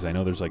Fantasy? Because I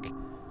know there's like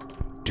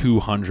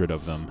 200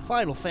 of them.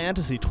 Final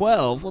Fantasy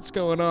 12? What's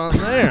going on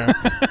there?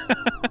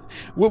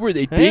 What were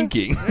they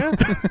thinking?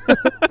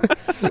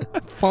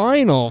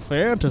 Final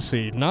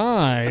Fantasy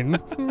 9.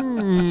 Has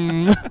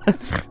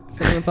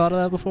anyone thought of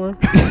that before?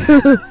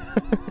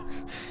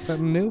 Is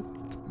that new?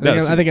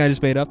 I think I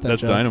just made up that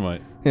That's joke.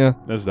 dynamite. Yeah.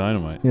 That's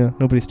dynamite. Yeah,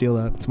 nobody steal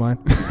that. It's mine.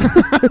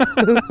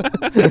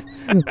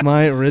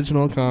 My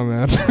original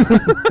comment.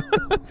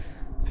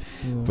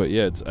 But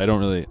yeah,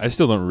 I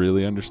still don't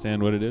really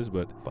understand what it is,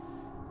 but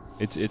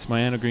it's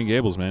my Anne of Green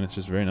Gables, man. It's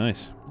just very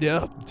nice.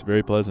 Yeah. It's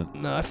very pleasant.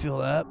 No, I feel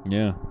that.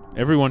 Yeah.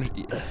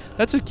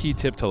 That's a key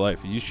tip to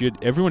life.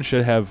 Everyone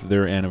should have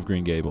their Anne of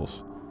Green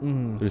Gables.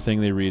 Mm-hmm. Their thing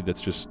they read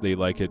that's just, they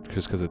like it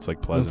because it's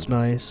like pleasant. It's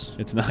nice.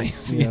 It's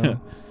nice. Yeah.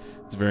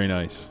 It's very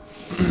nice.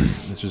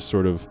 It's just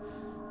sort of,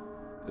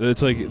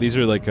 it's like, these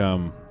are like,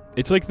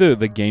 it's like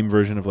the game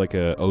version of like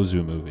a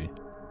Ozu movie.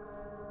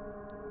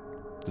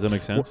 Does that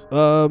make sense?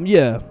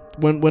 Yeah.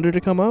 When did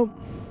it come out?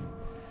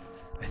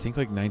 I think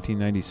like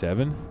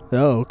 1997.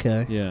 Oh,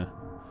 okay. Yeah.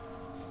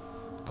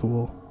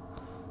 Cool.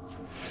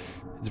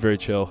 It's very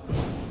chill.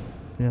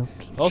 Yeah.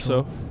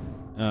 Also,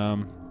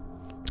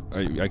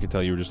 I could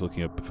tell you were just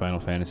looking up Final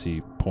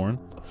Fantasy porn.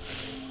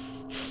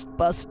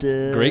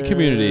 Busted. Great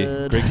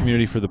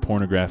community for the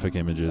pornographic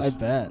images. I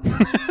bet.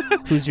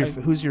 Who's your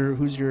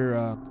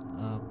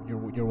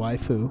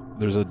waifu?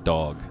 There's a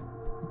dog.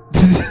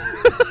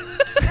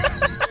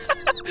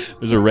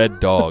 There's a red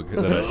dog.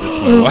 It's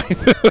my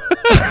wife.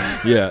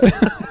 Yeah.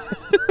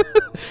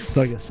 It's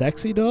like a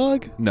sexy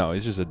dog? No,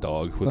 he's just a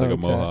dog with like a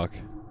mohawk.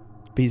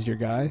 He's your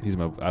guy?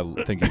 I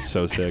think he's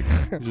so sick.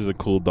 He's just a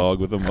cool dog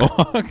with a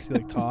mohawk. Does he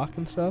like talk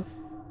and stuff?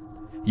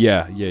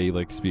 Yeah, he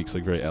like speaks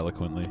like very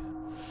eloquently.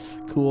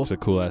 Cool. It's a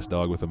cool ass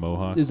dog with a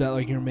mohawk. Is that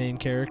like your main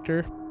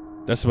character?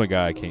 That's my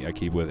guy I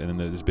keep with, and then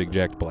there's this big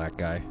jacked black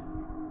guy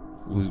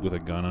who's with a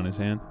gun on his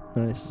hand.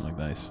 Nice. I'm like,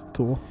 nice.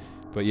 Cool.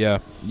 But yeah.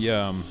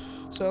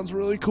 Sounds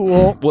really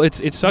cool. Well,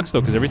 it sucks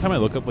though, because every time I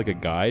look up like a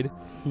guide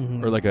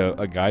or like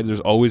a guide, there's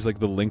always like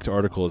the linked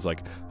article is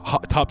like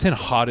top 10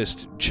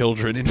 hottest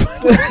children in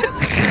Final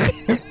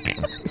Fantasy.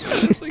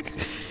 It's like,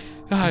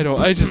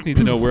 I just need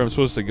to know where I'm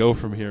supposed to go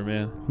from here,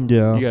 man.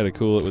 Yeah. You gotta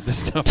cool it with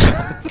this stuff.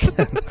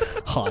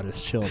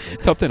 Hottest children.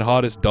 Top 10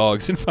 hottest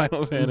dogs in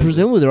Final Fantasy.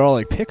 Presumably they're all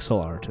like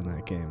pixel art in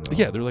that game, though.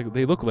 Yeah,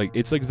 they look like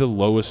it's like the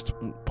lowest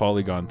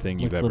polygon thing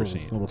you've ever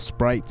seen. Little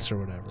sprites or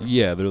whatever.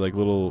 Yeah, they're like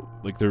little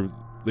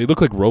they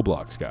look like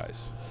Roblox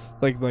guys.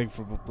 Like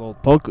for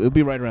it would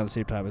be right around the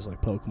same time as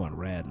like Pokemon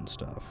Red and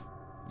stuff.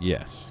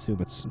 Yes.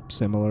 Assume it's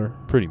similar.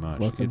 Pretty much.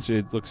 Looking.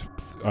 It looks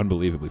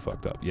unbelievably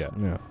fucked up. Yeah.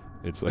 Yeah.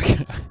 It's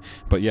like,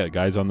 but yeah,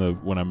 guys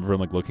when I'm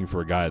like looking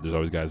for a guy, there's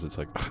always guys that's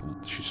like,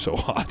 she's so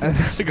hot.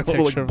 It's like a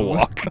little like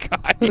block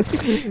guy.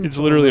 It's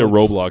literally a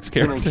Roblox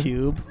character. Little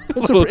cube.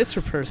 It's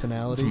her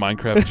personality. It's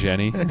Minecraft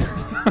Jenny.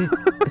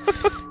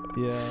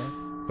 Yeah.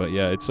 But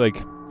yeah, it's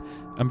like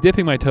I'm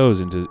dipping my toes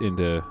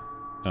into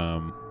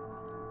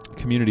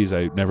communities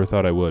I never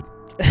thought I would.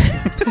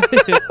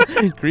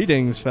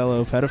 Greetings,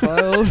 fellow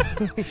pedophiles.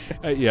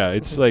 Yeah,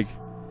 it's like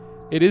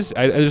it is.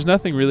 There's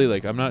nothing really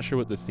like. I'm not sure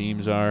what the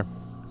themes are.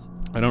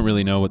 I don't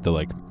really know what the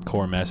like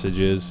core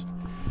message is.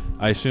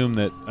 I assume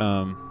that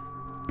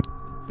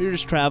you're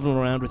just traveling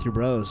around with your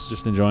bros,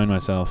 just enjoying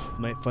myself,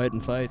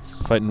 fighting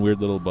fights, fighting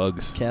weird little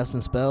bugs,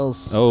 casting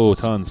spells. Oh,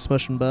 tons,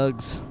 smushing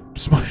bugs,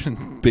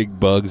 smushing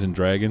big bugs and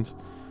dragons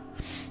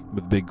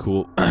with big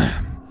cool.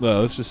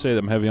 Well, let's just say that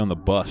I'm heavy on the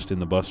bust in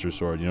the Buster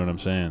Sword. You know what I'm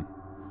saying?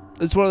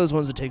 It's one of those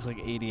ones that takes like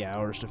 80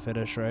 hours to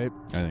finish, right?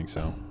 I think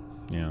so.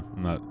 Yeah,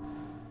 I'm not.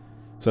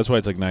 So that's why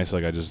it's like nice.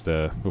 Like I just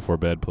before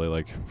bed play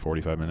like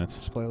 45 minutes.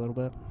 Just play a little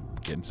bit.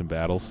 Get in some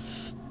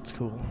battles. It's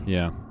cool.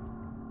 Yeah,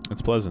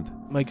 it's pleasant.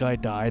 My guy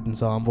died in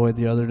Zomboid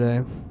the other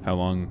day. How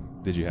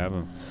long did you have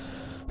him?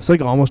 It's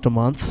like almost a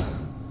month.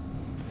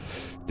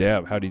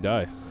 Damn, how'd he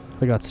die?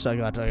 I got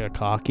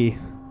cocky.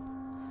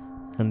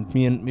 And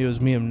me and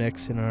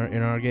Nix in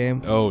our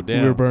game. Oh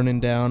damn! We were burning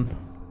down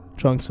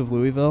chunks of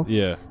Louisville.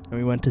 Yeah. And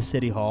we went to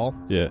City Hall.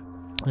 Yeah.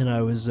 And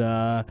I was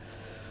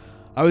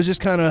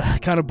just kind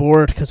of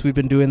bored because we've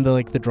been doing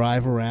the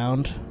drive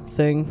around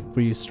thing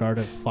where you start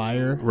a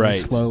fire, right?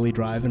 And slowly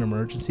drive an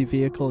emergency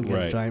vehicle and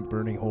get a giant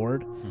burning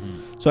horde.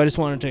 Mm-hmm. So I just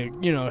wanted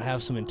to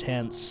have some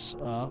intense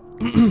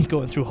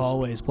going through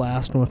hallways,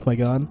 blasting with my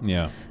gun.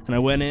 Yeah. And I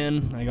went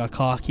in, I got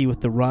cocky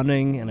with the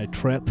running, and I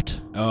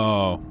tripped.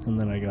 Oh. And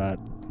then I got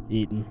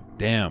eaten.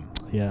 Damn.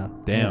 Yeah.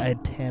 Damn. I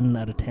had 10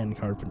 out of 10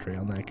 carpentry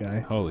on that guy.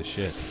 Holy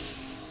shit.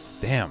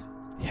 Damn.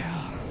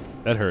 Yeah.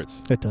 That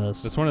hurts. It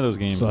does. It's one of those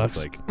games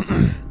Sucks. that's like,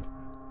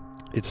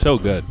 it's so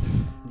good,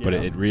 but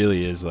Yeah. it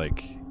really is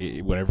like,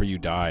 whenever you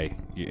die,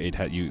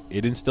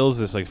 it instills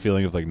this like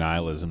feeling of like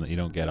nihilism that you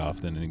don't get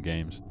often in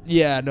games.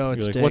 Yeah, no,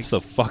 it's like, what's the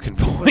fucking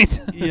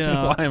point?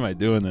 Yeah. Why am I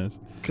doing this?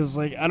 Because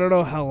I don't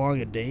know how long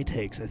a day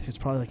takes. I think it's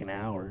probably like an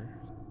hour.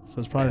 So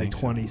it's probably like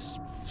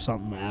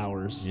 20-something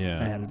hours.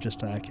 Yeah. I had just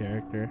that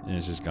character. And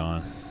it's just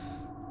gone.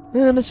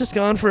 And it's just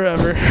gone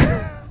forever.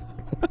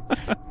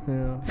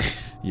 Yeah.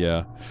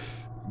 Yeah.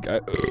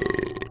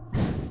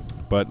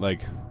 But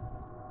like,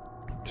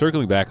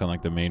 circling back on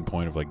like the main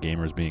point of like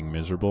gamers being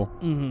miserable,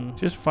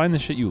 just find the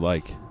shit you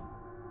like.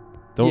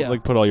 Don't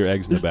like put all your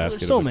eggs in the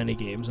basket. There's so many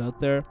games out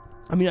there.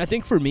 I mean, I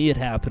think for me it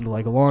happened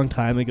like a long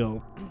time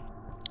ago.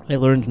 I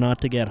learned not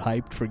to get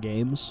hyped for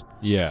games.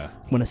 Yeah.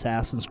 When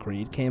Assassin's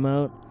Creed came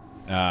out.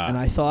 And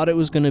I thought it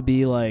was going to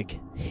be like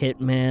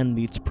Hitman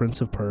meets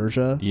Prince of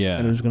Persia. Yeah.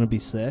 And it was going to be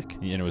sick.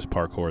 And it was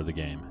parkour the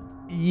game.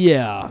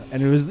 Yeah,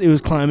 and it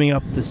was climbing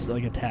up this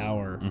like a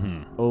tower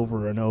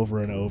over and over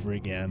and over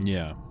again.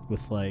 Yeah.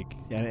 With like,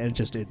 and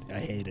I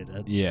hated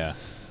it. Yeah.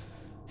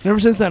 And ever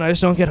since then, I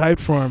just don't get hyped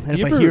for them. And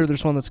if I hear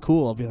there's one that's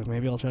cool, I'll be like,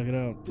 maybe I'll check it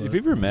out. Have you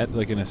ever met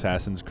like an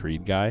Assassin's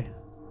Creed guy?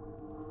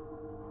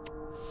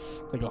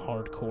 Like a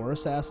hardcore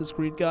Assassin's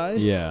Creed guy?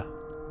 Yeah.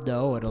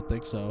 No, I don't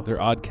think so.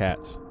 They're odd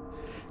cats.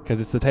 Because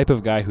it's the type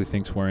of guy who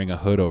thinks wearing a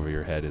hood over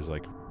your head is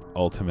like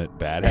ultimate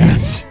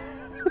badass.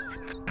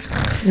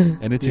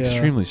 And it's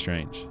extremely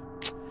strange.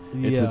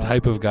 It's the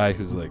type of guy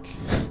who's like...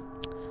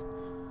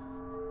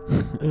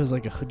 It was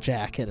like a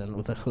jacket and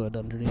with a hood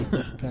underneath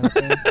kind of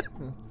thing.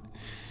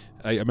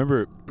 I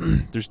remember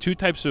there's two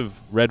types of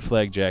red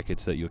flag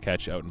jackets that you'll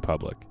catch out in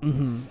public.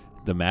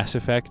 The Mass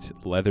Effect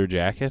leather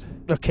jacket.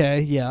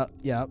 Okay, yeah,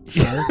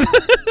 sure.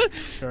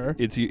 Sure.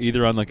 It's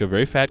either on like a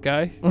very fat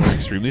guy or an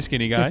extremely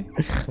skinny guy.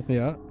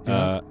 Yeah.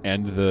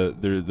 And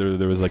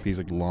there was like these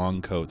like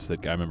long coats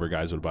that I remember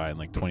guys would buy in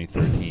like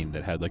 2013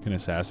 that had like an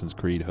Assassin's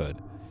Creed hood.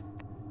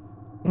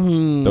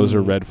 Those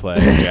are red flag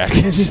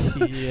jackets.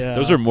 Yeah.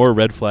 Those are more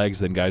red flags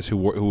than guys who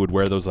would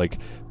wear those like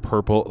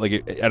purple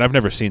and I've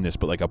never seen this,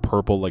 but like a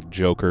purple like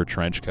Joker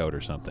trench coat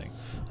or something.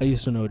 I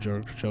used to know a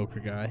Joker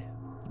guy.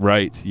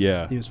 Right.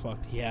 Yeah. He was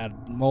fucked. He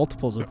had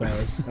multiples of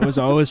those. I was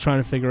always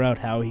trying to figure out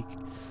how he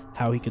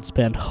could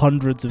spend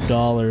hundreds of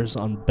dollars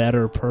on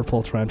better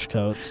purple trench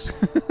coats,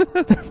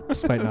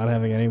 despite not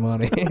having any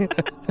money.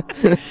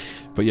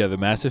 But yeah, the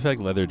Mass Effect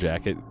leather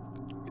jacket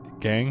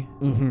gang,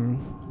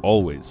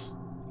 always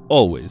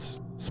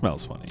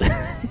smells funny.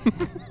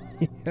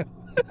 Yeah.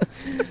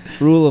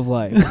 Rule of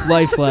life.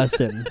 Life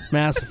lesson.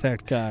 Mass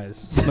Effect guys.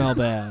 Smell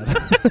bad.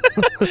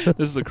 This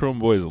is the Chrome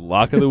Boys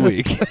lock of the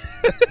week.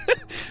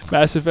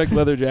 Mass Effect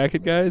leather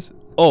jacket guys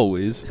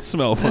always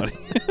smell funny.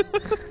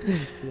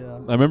 Yeah.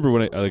 I remember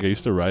when I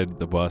used to ride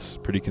the bus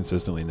pretty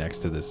consistently next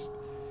to this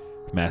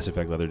Mass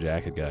Effect leather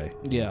jacket guy.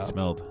 Yeah. He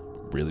smelled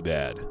really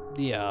bad.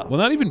 Yeah. Well,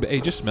 not even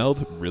he just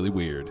smelled really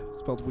weird.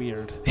 Smelled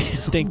weird.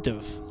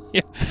 Distinctive.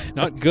 Yeah.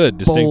 Not good.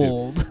 Distinctive.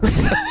 Bold.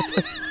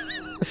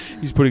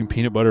 He's putting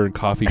peanut butter and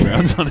coffee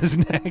grounds on his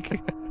neck.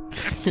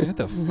 What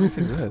the fuck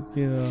is that?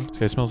 Yeah. This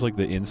guy smells like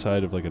the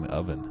inside of like an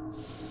oven.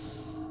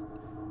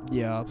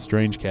 Yeah.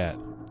 Strange cat.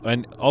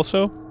 And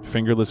also,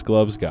 fingerless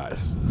gloves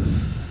guys.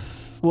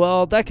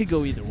 Well, that could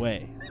go either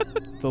way.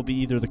 They'll be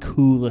either the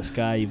coolest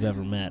guy you've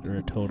ever met or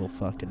a total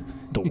fucking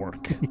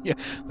dork. Yeah.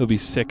 They'll be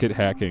sick at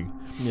hacking.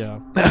 Yeah.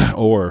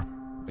 Or,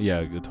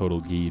 yeah, a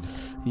total geed.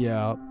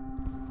 Yeah.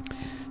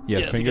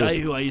 Yeah, The guy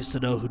who I used to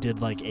know who did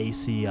like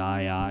ACII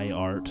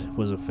art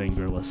was a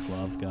fingerless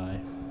glove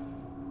guy.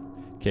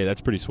 Okay,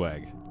 that's pretty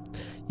swag.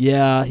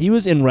 Yeah, he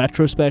was, in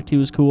retrospect, he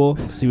was cool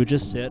because he would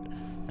just sit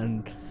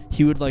and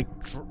he would like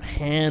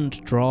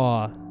hand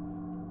draw,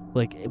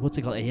 like, what's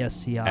it called,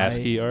 ASCII?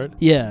 ASCII art?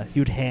 Yeah, he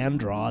would hand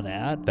draw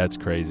that That's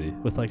crazy.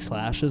 with like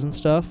slashes and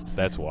stuff.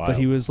 That's wild. But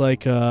he was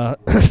like a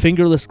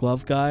fingerless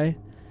glove guy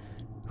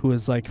who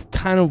was like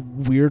kind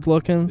of weird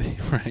looking.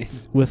 Right.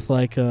 With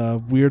like a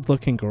weird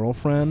looking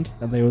girlfriend,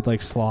 and they would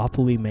like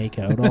sloppily make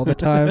out all the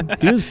time.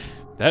 He was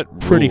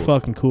pretty rules.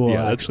 fucking cool,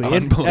 Yeah, that's actually. At the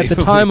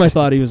unbelievably time, I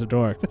thought he was a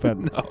dork, but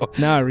No.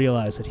 now I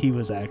realize that he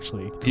was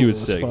actually cool. He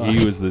was as sick. fuck.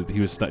 He was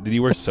did he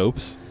wear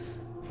soaps?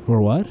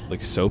 Or what?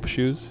 Like soap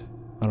shoes?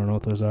 I don't know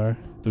what those are.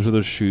 Those were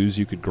those shoes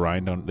you could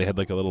grind on. They had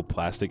like a little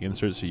plastic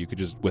insert so you could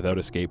just, without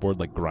a skateboard,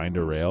 like grind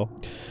a rail.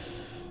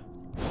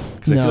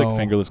 Because I feel like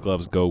fingerless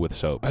gloves go with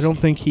soaps. I don't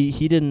think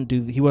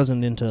he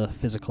wasn't into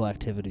physical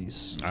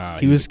activities.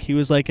 He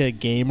was like a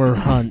gamer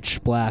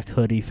hunch black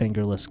hoodie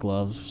fingerless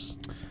gloves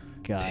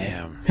guy.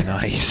 Damn,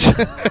 nice.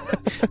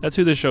 That's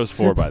who this show's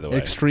for, by the way.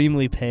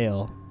 Extremely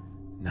pale.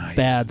 Nice.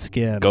 Bad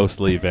skin.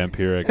 Ghostly,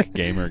 vampiric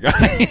gamer guy.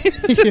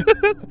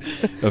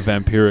 A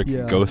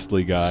vampiric,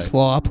 ghostly guy.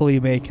 Sloppily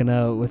making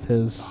out with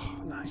his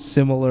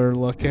similar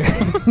looking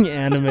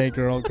anime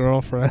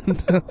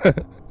girlfriend.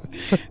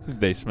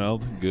 They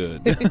smelled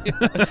good.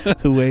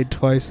 Who weighed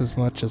twice as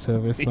much as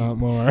him, if not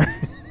more.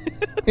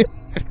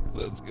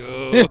 Let's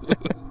go.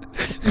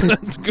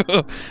 Let's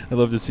go. I'd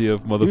love to see a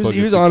motherfucker.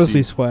 He was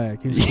honestly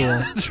swag. He was cool. Yeah,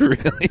 that's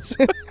really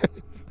swag.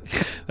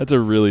 That's a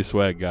really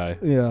swag guy.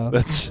 Yeah.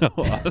 That's so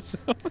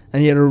awesome.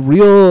 And he had a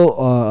real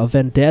a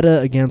vendetta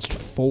against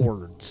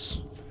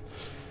Fords.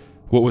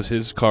 What was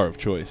his car of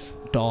choice?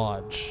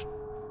 Dodge.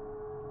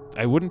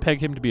 I wouldn't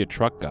peg him to be a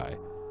truck guy.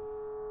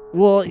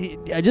 Well,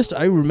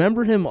 I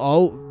remember him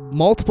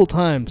multiple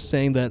times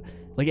saying that,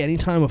 like,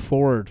 anytime a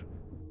Ford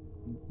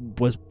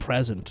was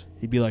present,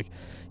 he'd be like,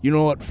 you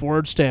know what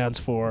Ford stands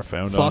for?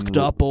 Fucked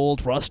up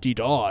old rusty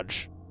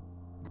Dodge.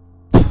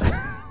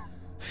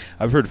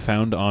 I've heard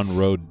found on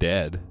road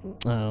dead.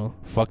 Oh.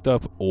 Fucked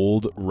up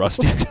old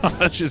rusty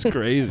Dodge is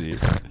crazy.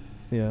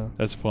 Yeah.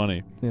 That's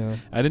funny. Yeah.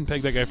 I didn't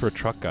peg that guy for a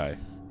truck guy.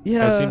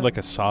 Yeah. That seemed like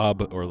a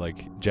Saab or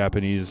like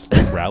Japanese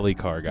rally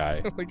car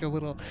guy. Like a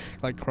little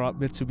like crop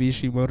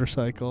Mitsubishi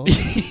motorcycle.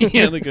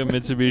 Yeah, like a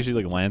Mitsubishi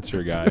like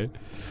Lancer guy.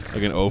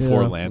 Like an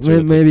 04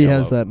 Lancer. Maybe he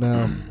has that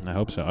now. I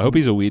hope so. I hope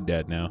he's a weed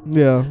dad now.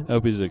 Yeah. I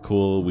hope he's a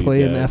cool weed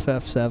Playing dad.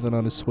 FF7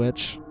 on his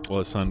Switch. While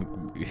his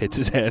son hits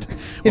his head.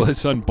 While his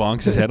son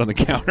bonks his head on the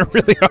counter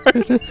really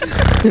hard.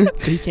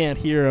 He can't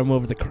hear him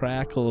over the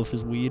crackle of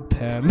his weed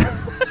pen.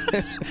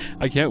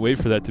 I can't wait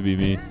for that to be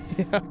me.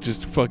 Yeah.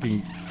 Just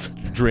fucking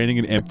draining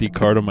an empty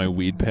cart on my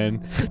weed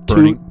pen.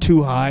 Burning.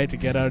 Too high to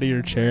get out of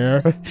your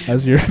chair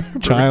as your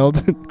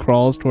child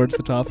crawls towards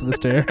the top of the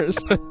stairs.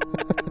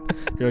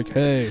 You're like,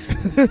 hey.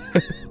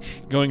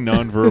 Going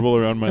nonverbal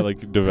around my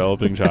like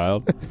developing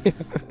child. Yeah.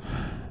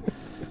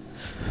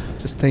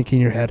 Just think in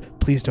your head,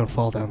 please don't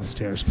fall down the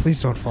stairs.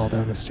 Please don't fall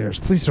down the stairs.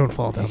 Please don't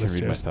fall down the stairs. He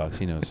can read my thoughts.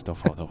 He knows. Don't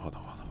fall. Don't fall.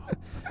 Don't fall. Don't fall.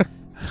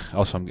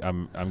 Also,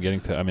 I'm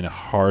in a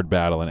hard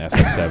battle in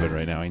FF7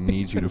 right now. I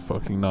need you to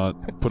fucking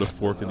not put a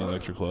fork in the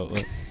electrical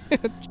outlet.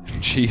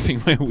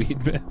 Chiefing my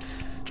weed pen.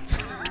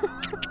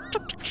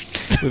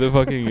 With a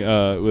fucking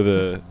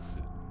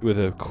with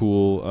a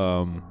cool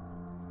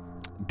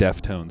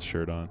Deftones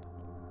shirt on.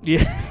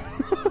 Yeah.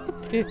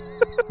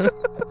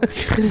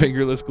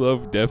 Fingerless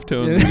glove,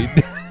 Deftones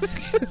weed.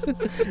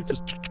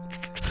 Just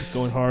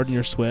going hard in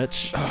your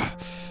Switch.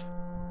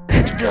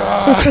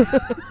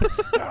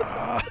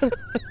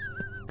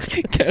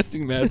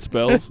 Casting mad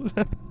spells.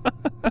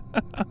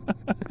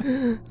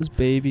 His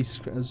baby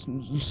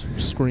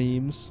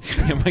screams.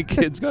 Yeah, my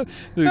kid's got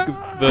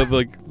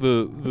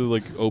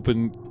the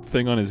open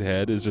thing on his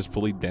head is just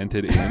fully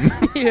dented in.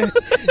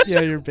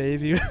 Yeah, your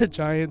baby with a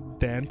giant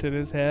dent in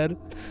his head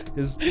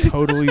is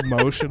totally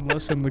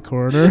motionless in the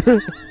corner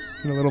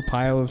in a little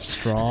pile of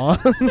straw.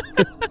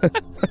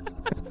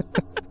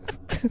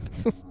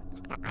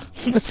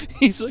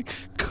 He's like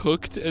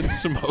cooked and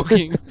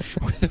smoking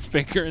with a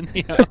finger in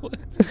the outlet.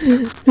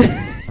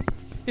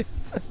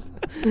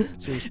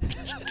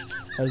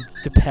 As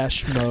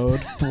Depeche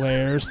Mode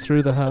blares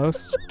through the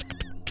house.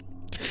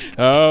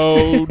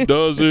 How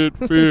does it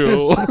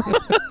feel?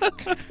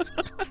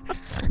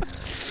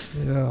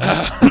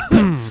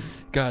 Yeah.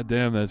 God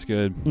damn, that's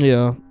good.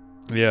 Yeah.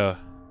 Yeah.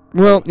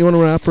 Well, you want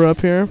to wrap her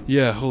up here?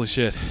 Yeah, holy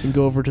shit. And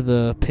go over to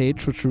the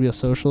page, which will be a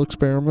social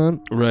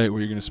experiment. Right,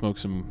 where you're going to smoke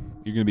some...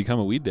 You're going to become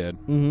a weed dad.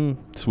 Mm-hmm.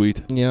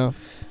 Sweet. Yeah. All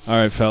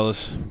right,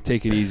 fellas.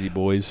 Take it easy,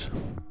 boys.